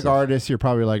graphic artist, you're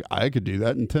probably like, I could do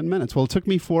that in 10 minutes. Well, it took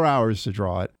me 4 hours to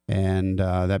draw it, and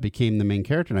that became the main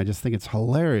character. And I just think it's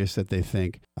hilarious that they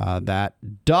think that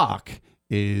duck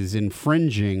is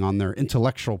infringing on their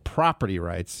intellectual property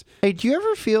rights. Hey, do you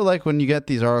ever feel like when you get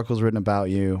these articles written about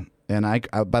you, and I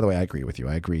by the way, I agree with you.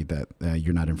 I agree that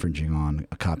you're not infringing on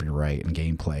a copyright and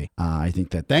gameplay. I think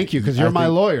that. Thank you, because you're my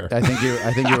lawyer. I think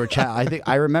you were.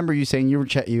 I remember you saying you were.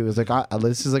 You was like,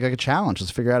 this is like a challenge.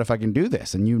 Let's figure out if I can do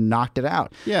this, and you knocked it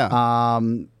out. Yeah.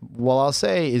 What I'll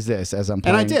say is this: as I'm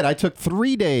playing, and I did. I took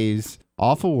 3 days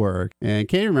off of work, and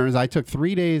Katie remembers I took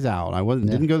 3 days out. I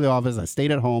didn't go to the office. I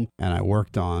stayed at home and I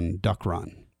worked on Duck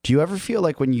Run. Do you ever feel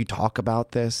like when you talk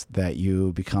about this that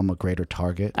you become a greater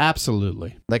target?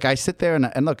 Absolutely. Like I sit there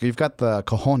and look, you've got the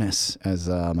cojones, as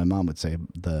my mom would say,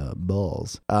 the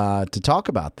balls, to talk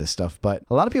about this stuff. But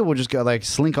a lot of people will just go like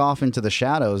slink off into the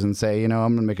shadows and say, I'm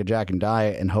going to make a Jack and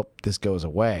diet and hope this goes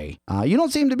away. You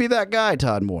don't seem to be that guy,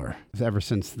 Todd Moore. Ever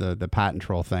since the patent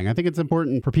troll thing, I think it's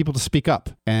important for people to speak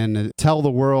up and tell the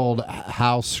world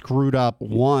how screwed up,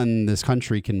 this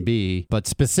country can be, but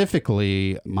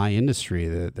specifically my industry,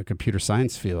 the computer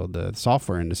science field, the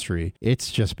software industry,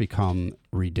 it's just become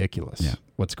ridiculous. Yeah.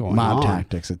 What's going on? Mob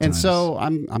tactics at and times. so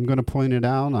I'm going to point it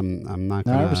out. I'm not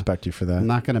going to. I respect you for that. I'm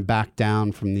not going to back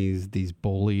down from these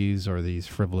bullies or these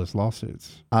frivolous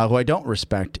lawsuits. Who I don't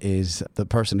respect is the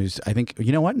person who's, I think,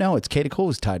 you know what? No, it's Katie Cole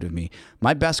who's tied with me.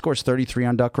 My best score is 33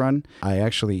 on Duck Run. I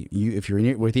actually, if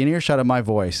you're within earshot of my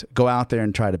voice, go out there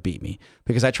and try to beat me.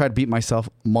 Because I try to beat myself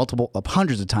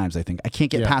hundreds of times, I think. I can't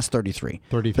get past 33.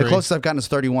 33. The closest I've gotten is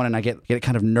 31, and I get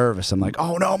kind of nervous. I'm like,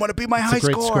 oh no, I'm going to beat my high score. That's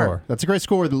a great score. That's a great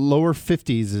score. The lower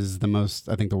 50s is the most,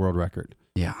 I think, the world record.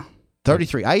 Yeah.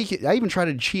 33. I even tried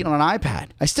to cheat on an iPad.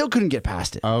 I still couldn't get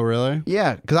past it. Oh, really?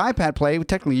 Yeah, because iPad Play,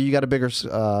 technically, you got a bigger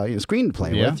screen to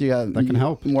play with. You got that can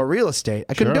help. More real estate.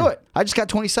 I couldn't do it. I just got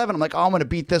 27. I'm like, I'm going to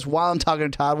beat this while I'm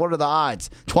talking to Todd. What are the odds?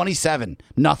 27.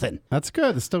 Nothing. That's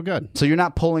good. That's still good. So you're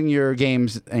not pulling your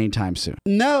games anytime soon?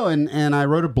 No, and I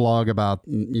wrote a blog about,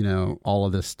 all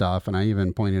of this stuff, and I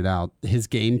even pointed out this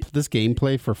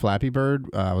gameplay for Flappy Bird.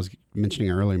 I was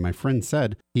mentioning earlier, my friend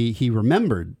said he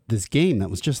remembered this game that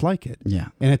was just like it. Yeah.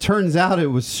 And it turns out it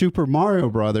was Super Mario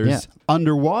Brothers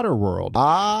Underwater World.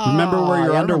 Remember where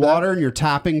you're underwater and you're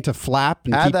tapping to flap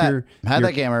and keep your... Had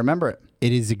that game, I remember it.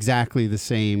 It is exactly the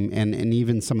same, and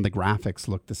even some of the graphics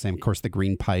look the same. Of course, the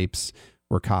green pipes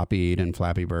were copied in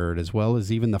Flappy Bird, as well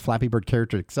as even the Flappy Bird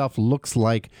character itself looks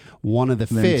like one of the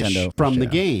fish from the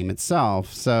game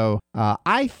itself. So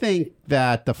I think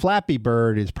that the Flappy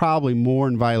Bird is probably more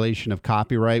in violation of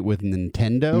copyright with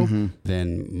Nintendo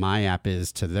than my app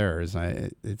is to theirs.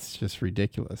 It's just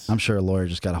ridiculous. I'm sure a lawyer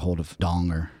just got a hold of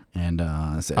Donger and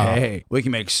said, hey, we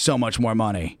can make so much more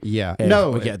money. Yeah.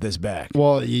 If we get this back.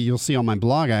 Well, you'll see on my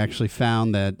blog, I actually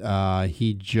found that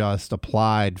he just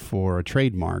applied for a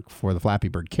trademark for the Flappy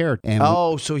Bird character.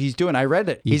 And so he's doing, I read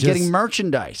it. He's getting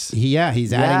merchandise. He's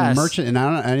adding merchant. And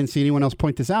I didn't see anyone else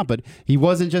point this out, but he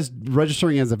wasn't just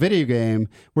registering as a video game.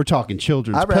 We're talking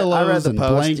children's pillows and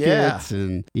blankets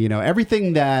and,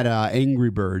 everything that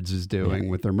Angry Birds is doing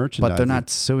with their merchandise. But they're not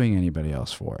suing anybody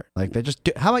else for it. Like they just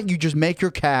how about you just make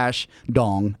your cash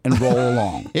dong and roll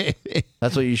along.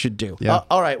 That's what you should do. Yeah.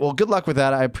 All right. Well, good luck with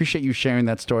that. I appreciate you sharing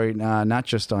that story, not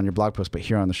just on your blog post, but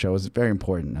here on the show. It's very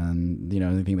important, and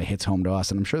anything that hits home to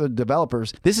us. And I'm sure the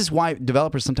developers. This is why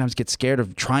developers sometimes get scared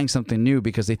of trying something new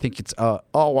because they think it's I'm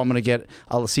going to get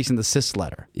a cease and desist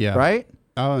letter. Yeah. Right.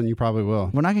 Oh, and you probably will.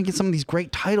 We're not going to get some of these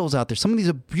great titles out there. Some of these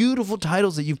are beautiful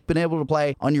titles that you've been able to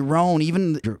play on your own.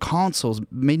 Even your consoles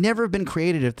may never have been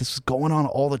created if this was going on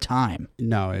all the time.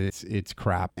 No, it's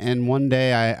crap. And one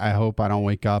day I hope I don't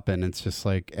wake up and it's just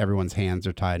like everyone's hands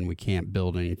are tied and we can't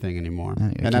build anything anymore.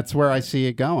 And that's where I see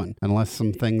it going, unless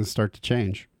some things start to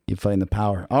change. You fighting the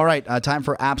power. All right, time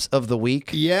for apps of the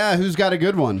week. Yeah, who's got a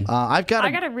good one? I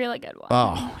got a really good one.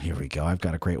 Oh, here we go. I've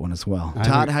got a great one as well.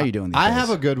 Todd, how you doing these days? I have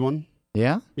a good one.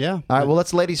 Yeah? Yeah. All right, well,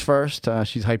 let's ladies first.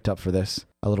 She's hyped up for this.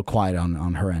 A little quiet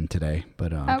on her end today,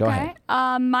 but go ahead.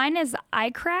 Mine is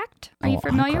iCracked. Are you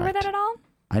familiar with it at all?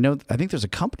 I think there's a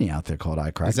company out there called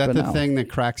iCracked. Is that the thing that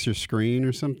cracks your screen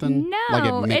or something?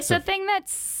 No, it's a thing that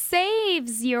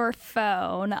saves your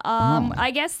phone.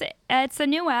 I guess it's a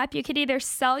new app. You could either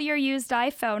sell your used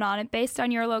iPhone on it based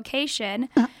on your location.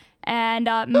 And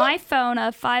my phone,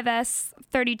 a 5S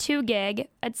 32 gig,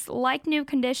 it's like new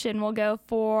condition, will go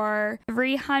for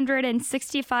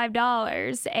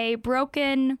 $365. A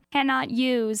broken, cannot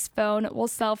use phone will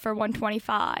sell for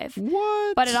 $125.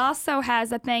 What? But it also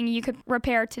has a thing you could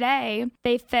repair today.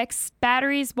 They fix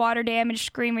batteries, water damage,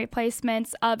 screen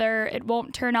replacements, it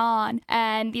won't turn on.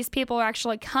 And these people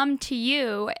actually come to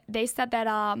you. They said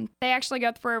that they actually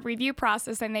go through a review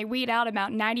process and they weed out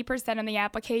about 90% of the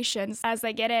applications as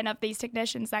they get in of these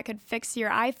technicians that could fix your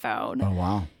iPhone. Oh,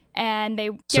 wow. And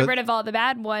they get rid of all the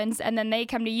bad ones, and then they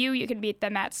come to you. You can meet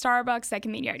them at Starbucks. They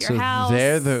can meet you at your house.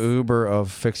 They're the Uber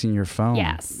of fixing your phone.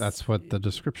 Yes. That's what the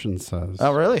description says.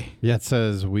 Oh, really? Yeah, it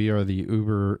says we are the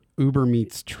Uber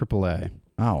meets AAA.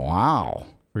 Oh, wow.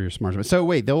 For your smartphone. So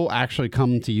wait, they'll actually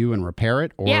come to you and repair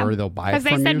it, or they'll buy it from you?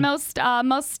 Because they said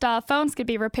most phones could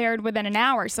be repaired within an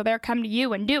hour, so they'll come to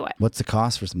you and do it. What's the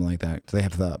cost for something like that? Do they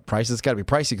have the price? It's got to be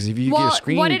pricey because if you get a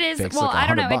screen fixed, like I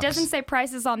don't know. $100. It doesn't say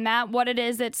prices on that. What it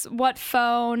is, it's what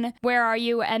phone, where are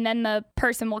you, and then the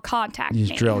person will contact me. You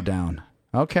just drill down.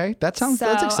 Okay, that's exciting.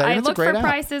 I that's a looked great for app.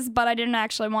 prices, but I didn't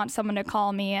actually want someone to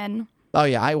call me and. Oh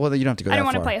yeah, well you don't have to go. I don't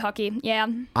want to play hooky. Yeah.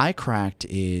 iCracked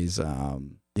is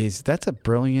that's a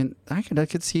brilliant. I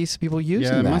could see some people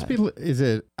using that. Yeah, it must be. Is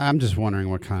it? I'm just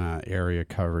wondering what kind of area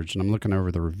coverage. And I'm looking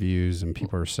over the reviews, and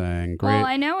people are saying, "Great,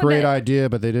 great idea,"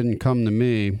 but they didn't come to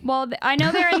me. Well, I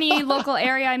know they're in the local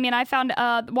area. I mean, I found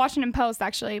Washington Post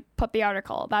actually put the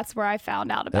article. That's where I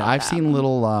found out about. I've seen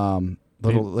little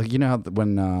like, you know how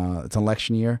when it's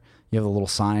election year, you have the little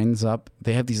signs up.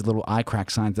 They have these little iCrack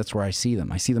signs. That's where I see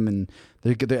them. I see them in.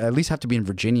 They at least have to be in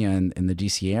Virginia and in the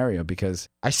DC area because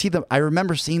I see them. I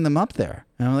remember seeing them up there,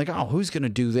 and I'm like, oh, who's gonna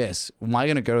do this? Am I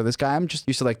gonna go to this guy? I'm just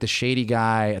used to like the shady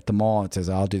guy at the mall that says,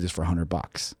 I'll do this for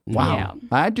 $100. Wow, yeah.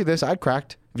 I'd do this. I'd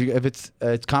cracked. If it's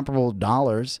comparable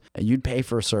dollars and you'd pay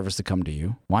for a service to come to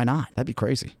you, why not? That'd be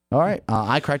crazy. All right,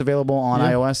 iCracked available on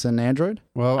iOS and Android.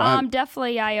 Well,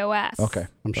 definitely iOS. Okay,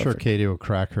 I'm sure Katie will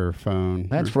crack her phone.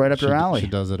 That's right up your alley. She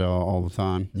does it all the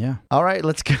time. Yeah. All right,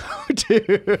 let's go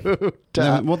to.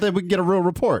 Well, then we can get a real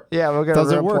report. Yeah, we'll get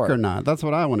Does a real it work report. or not? That's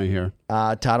what I want to hear.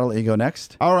 Todd, I'll let you go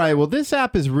next. All right. Well, this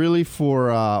app is really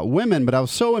for women, but I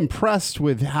was so impressed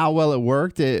with how well it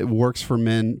worked. It works for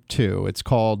men too. It's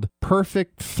called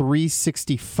Perfect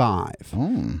 365.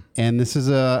 And this is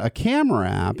a camera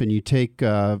app, and you take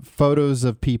photos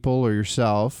of people or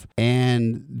yourself,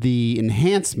 and the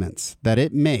enhancements that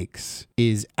it makes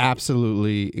is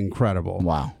absolutely incredible.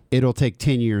 Wow. It'll take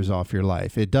 10 years off your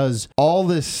life. It does all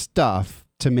this stuff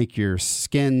to make your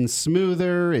skin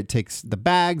smoother. It takes the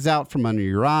bags out from under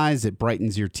your eyes. It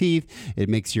brightens your teeth. It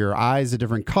makes your eyes a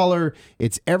different color.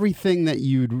 It's everything that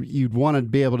you'd want to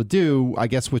be able to do, I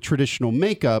guess, with traditional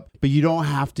makeup, but you don't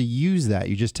have to use that.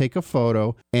 You just take a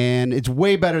photo, and it's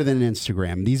way better than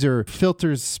Instagram. These are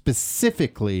filters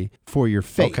specifically for your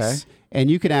face. Okay. And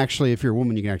you can actually, if you're a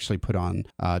woman, you can actually put on,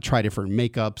 try different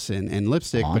makeups and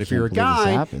lipstick. Oh, but if you're a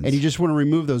guy and you just want to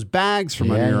remove those bags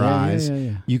from under your eyes,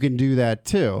 you can do that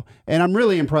too. And I'm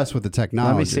really impressed with the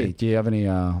technology. Let me see. Do you have any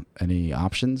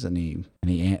options? Any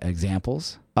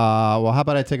examples? Well, how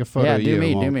about I take a photo of you?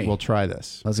 Do me. We'll try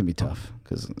this. That's going to be tough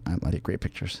because I take great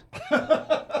pictures.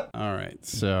 All right.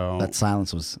 So that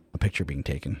silence was a picture being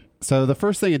taken. So the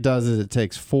first thing it does is it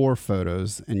takes 4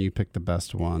 photos and you pick the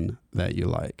best one that you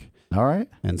like. All right.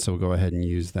 And so we'll go ahead and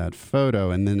use that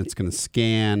photo, and then it's going to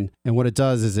scan. And what it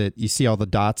does is you see all the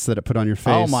dots that it put on your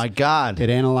face. Oh my God. It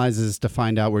analyzes to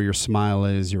find out where your smile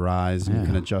is, your eyes, and you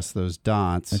can adjust those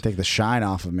dots. I take the shine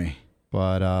off of me.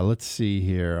 But let's see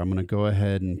here. I'm going to go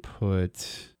ahead and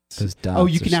put... Those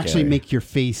dots you can are actually scary. make your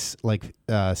face like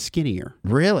skinnier.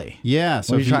 Really? Yeah.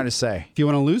 So what are you trying to say? If you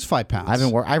want to lose 5 pounds,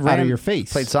 I ran out of your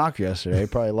face. Played soccer yesterday.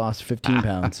 Probably lost 15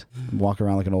 pounds. I'm walking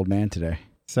around like an old man today.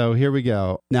 So here we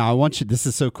go. Now I want you, this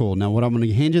is so cool. Now what I'm going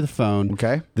to hand you the phone.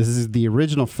 Okay. This is the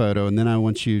original photo, and then I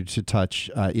want you to touch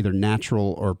either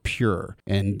natural or pure.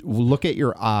 And look at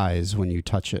your eyes when you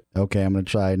touch it. Okay, I'm going to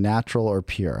try natural or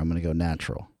pure. I'm going to go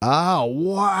natural. Oh,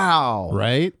 wow.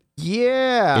 Right?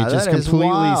 Yeah, It just that is completely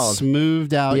wild.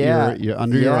 smoothed out Yeah. your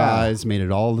under your Yeah. eyes, made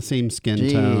it all the same skin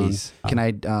tone. Jeez. Can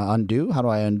I undo? How do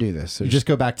I undo this? So You just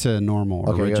go back to normal,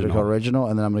 okay, original. I gotta go original,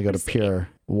 and then I'm gonna go to pure.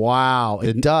 Wow,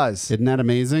 it does. Isn't that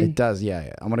amazing? It does,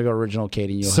 yeah. I'm gonna go original,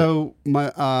 Katie. And So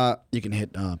you can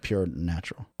hit pure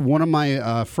natural. one of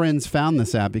my friends found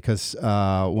this app because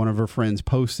one of her friends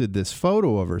posted this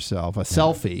photo of herself, a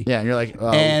selfie. Yeah, and you're like, oh,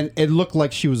 And it looked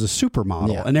like she was a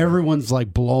supermodel. Yeah. And everyone's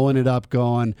like blowing it up,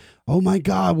 going, "Oh my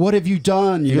God, what have you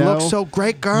done? you know? look so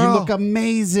great, girl. You look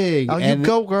amazing." Oh, and you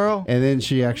go, girl. And then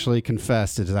she actually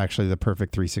confessed it is actually the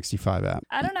perfect 365 app.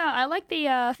 I don't know. I like the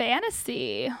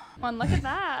fantasy one. Look at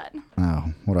that. Oh,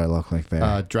 what do I look like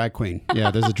there? Drag queen. Yeah,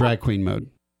 there's a drag queen mode.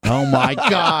 Oh my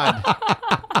God.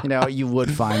 You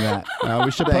would find that.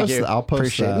 We should Thank post you. that. I'll post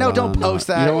Appreciate that. it. No, don't on, post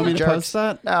that. You don't want me to jerks. post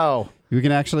that? No. We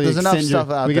can actually There's enough extend stuff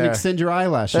your, out we can there. extend your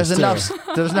eyelashes. There's too.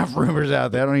 enough. There's enough rumors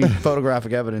out there. I don't need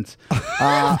photographic evidence.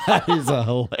 That is a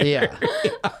hilarious.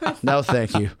 Yeah. No,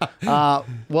 thank you.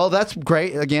 Well, that's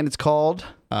great. Again, it's called.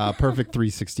 Perfect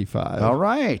 365. All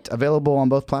right. Available on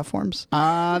both platforms.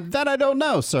 That I don't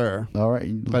know, sir. All right.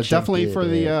 But definitely for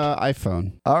the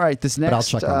iPhone. All right. This I'll next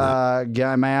check on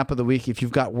guy, my app of the week, if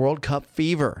you've got World Cup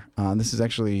fever, this is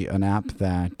actually an app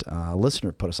that a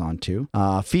listener put us on to.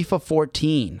 FIFA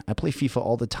 14. I play FIFA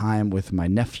all the time with my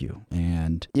nephew.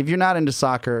 And if you're not into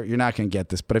soccer, you're not going to get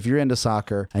this. But if you're into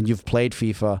soccer and you've played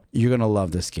FIFA, you're going to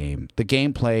love this game. The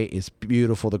gameplay is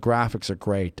beautiful. The graphics are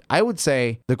great. I would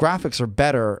say the graphics are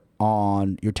better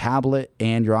on your tablet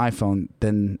and your iPhone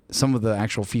than some of the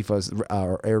actual FIFA's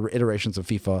iterations of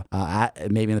FIFA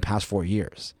maybe in the past 4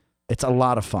 years. It's a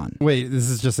lot of fun. Wait, this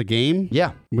is just a game?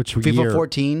 Yeah. Which FIFA year?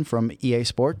 14 from EA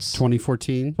Sports.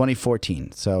 2014?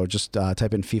 2014. So just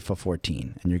type in FIFA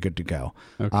 14 and you're good to go.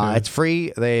 Okay. It's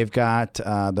free. They've got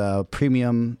the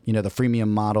premium, the freemium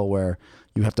model where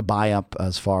you have to buy up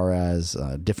as far as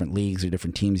different leagues or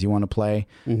different teams you want to play.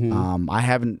 Mm-hmm. I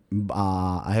haven't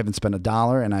spent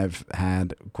 $1, and I've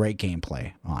had great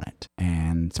gameplay on it.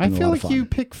 And it's I been a feel lot like of fun. you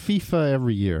pick FIFA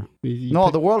every year. You No,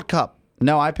 pick- the World Cup.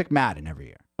 No, I pick Madden every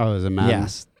year. Oh, is it Madden?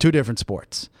 Yes, 2 different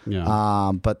sports.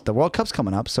 Yeah. But the World Cup's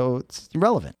coming up, so it's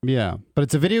irrelevant. Yeah. But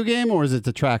it's a video game or is it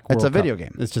the track It's World a video Cup?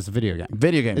 game. It's just a video game.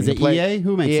 Video game. Is You it can play EA?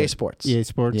 Who makes EA it? Sports. EA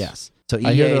Sports? Yes. So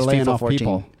I hear EA they're is laying FIFA off 14.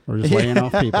 people. We're just laying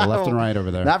off people left and right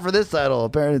over there. Not for this title.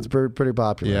 Apparently, it's pretty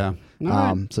popular. Yeah.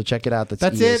 All right. So check it out.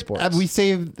 That's EA it. Sports.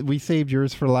 We saved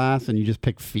yours for last, and you just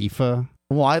picked FIFA.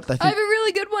 Well, I think I have a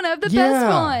really good one. I have the best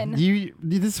one.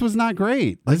 This was not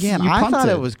great. again, You I thought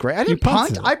punted. it was great. I You didn't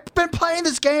punt. punted. I've been playing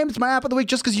this game. It's my app of the week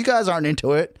just because you guys aren't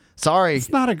into it. Sorry. It's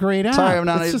not a great app. Sorry, I'm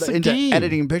not it's just a into game.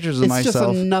 editing pictures of it's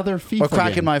myself. just another FIFA Or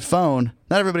cracking game. my phone.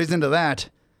 Not everybody's into that.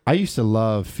 I used to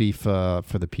love FIFA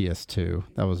for the PS2.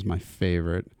 That was my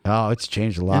favorite. Oh, it's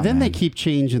changed a lot. And then they man. keep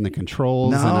changing the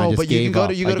controls. and I No, just but you can gave go up.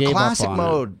 to I gave up classic on it.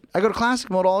 mode. I go to classic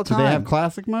mode all the Do time. they have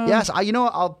classic mode? Yes,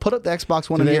 I'll put up the Xbox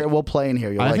One Do in they- here. We'll play in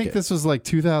here. You'll I like think it. this was like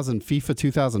FIFA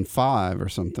 2005 or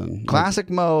something. Classic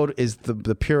mode is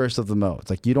the purest of the modes.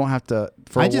 Like you don't have to.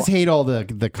 I just hate all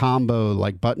the combo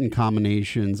like button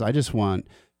combinations. I just want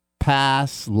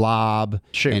pass, lob,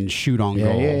 Shoot. and shoot on Yeah,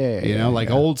 goal. yeah, you know, like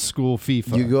yeah. old school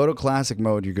FIFA. You go to classic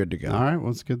mode, you're good to go. All right, well,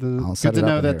 it's good I'll to set it up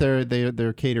know in that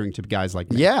they're catering to guys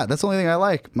like me. Yeah, that's the only thing I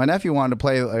like. My nephew wanted to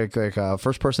play like a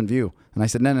first person view, and I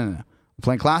said no. I'm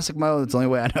playing classic mode. It's the only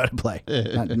way I know how to play.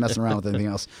 Not messing around with anything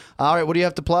else. All right, what do you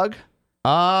have to plug?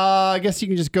 I guess you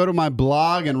can just go to my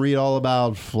blog and read all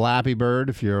about Flappy Bird.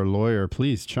 If you're a lawyer,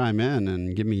 please chime in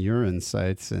and give me your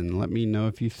insights and let me know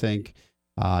if you think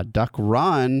Duck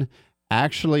Run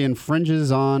actually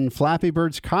infringes on Flappy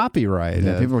Bird's copyright.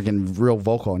 Yeah, people are getting real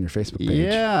vocal on your Facebook page.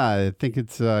 Yeah, I think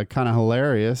it's kind of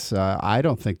hilarious. I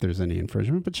don't think there's any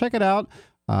infringement, but check it out.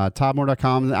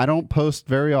 ToddMoore.com. I don't post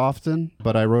very often,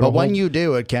 but I wrote. But when you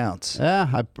do, it counts.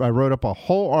 Yeah, I wrote up a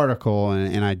whole article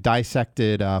and I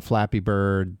dissected Flappy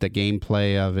Bird, the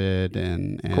gameplay of it,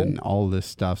 and all this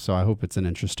stuff. So I hope it's an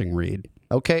interesting read.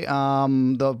 Okay.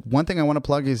 The one thing I want to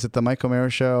plug is that the Mike O'Mara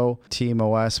Show,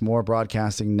 TeamOS, More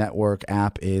Broadcasting Network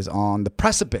app is on the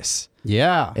precipice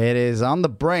Yeah. It is on the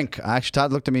brink. Actually,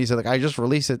 Todd looked at me. He said, "Like, I just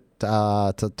release it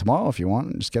to tomorrow if you want,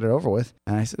 and just get it over with."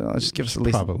 And I said, "Oh, just give us at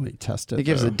least Probably test it. It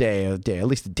gives though. a day, at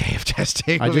least a day of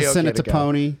testing." I We'll be just sent okay it to go.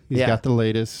 Pony. He's Yeah. got the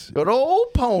latest. Good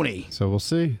old Pony. So we'll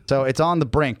see. So it's on the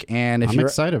brink, and if I'm you're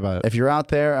excited about it. if you're out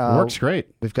there, It works great.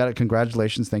 We've got it.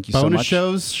 Congratulations. Thank you so Bonus much.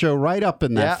 shows show right up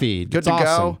in that Yeah, feed. Good It's to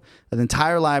awesome. go. An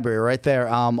entire library right there.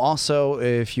 Also,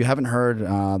 if you haven't heard,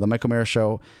 the Michael Mara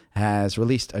Show has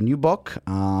released a new book.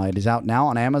 It is out now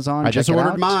on Amazon. I just Check it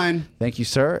ordered out. mine. Thank you,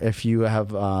 sir. If you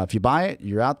have, if you buy it,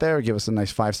 you're out there. Give us a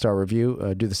nice 5-star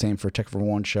review. Do the same for Tech for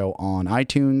One Show on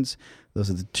iTunes. Those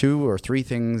are the 2 or 3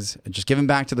 things. Just giving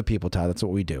back to the people, Todd. That's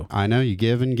what we do. I know you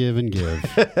give and give and give.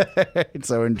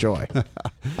 So enjoy.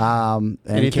 And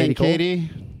Anything, Cole? Katie?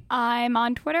 I'm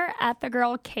on Twitter at the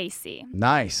girl Casey.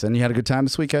 Nice. And you had a good time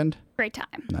this weekend? Great time.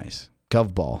 Nice.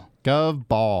 Govball. Gov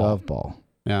Govball.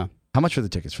 Yeah. How much were the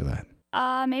tickets for that?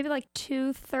 Maybe like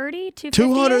 $230, $250.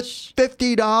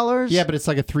 $250? Yeah, but it's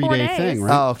like a 3-day 4 days. thing,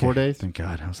 right? Oh, okay. 4 days. Thank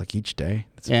God. I was like, each day.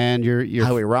 That's And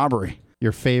highway robbery.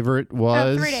 your favorite No,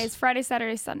 was 3 days. Friday,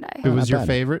 Saturday, Sunday. Who was Not your bad.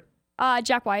 favorite?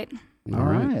 Jack White. All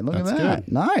right. Look at That's that.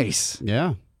 good. Nice.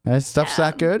 Yeah. That stuff's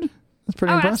that good? That's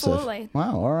pretty Oh, impressive. absolutely.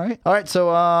 Wow. All right. All right.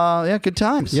 So, yeah, good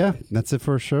times. Yeah, that's it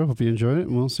for our show. Hope you enjoyed it,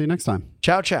 and we'll see you next time.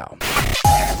 Ciao, ciao.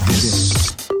 This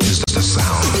is the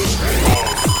sound.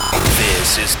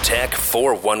 This is Tech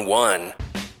 411.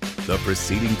 The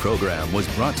preceding program was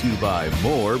brought to you by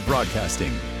More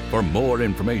Broadcasting. For more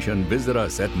information, visit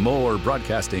us at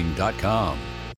morebroadcasting.com.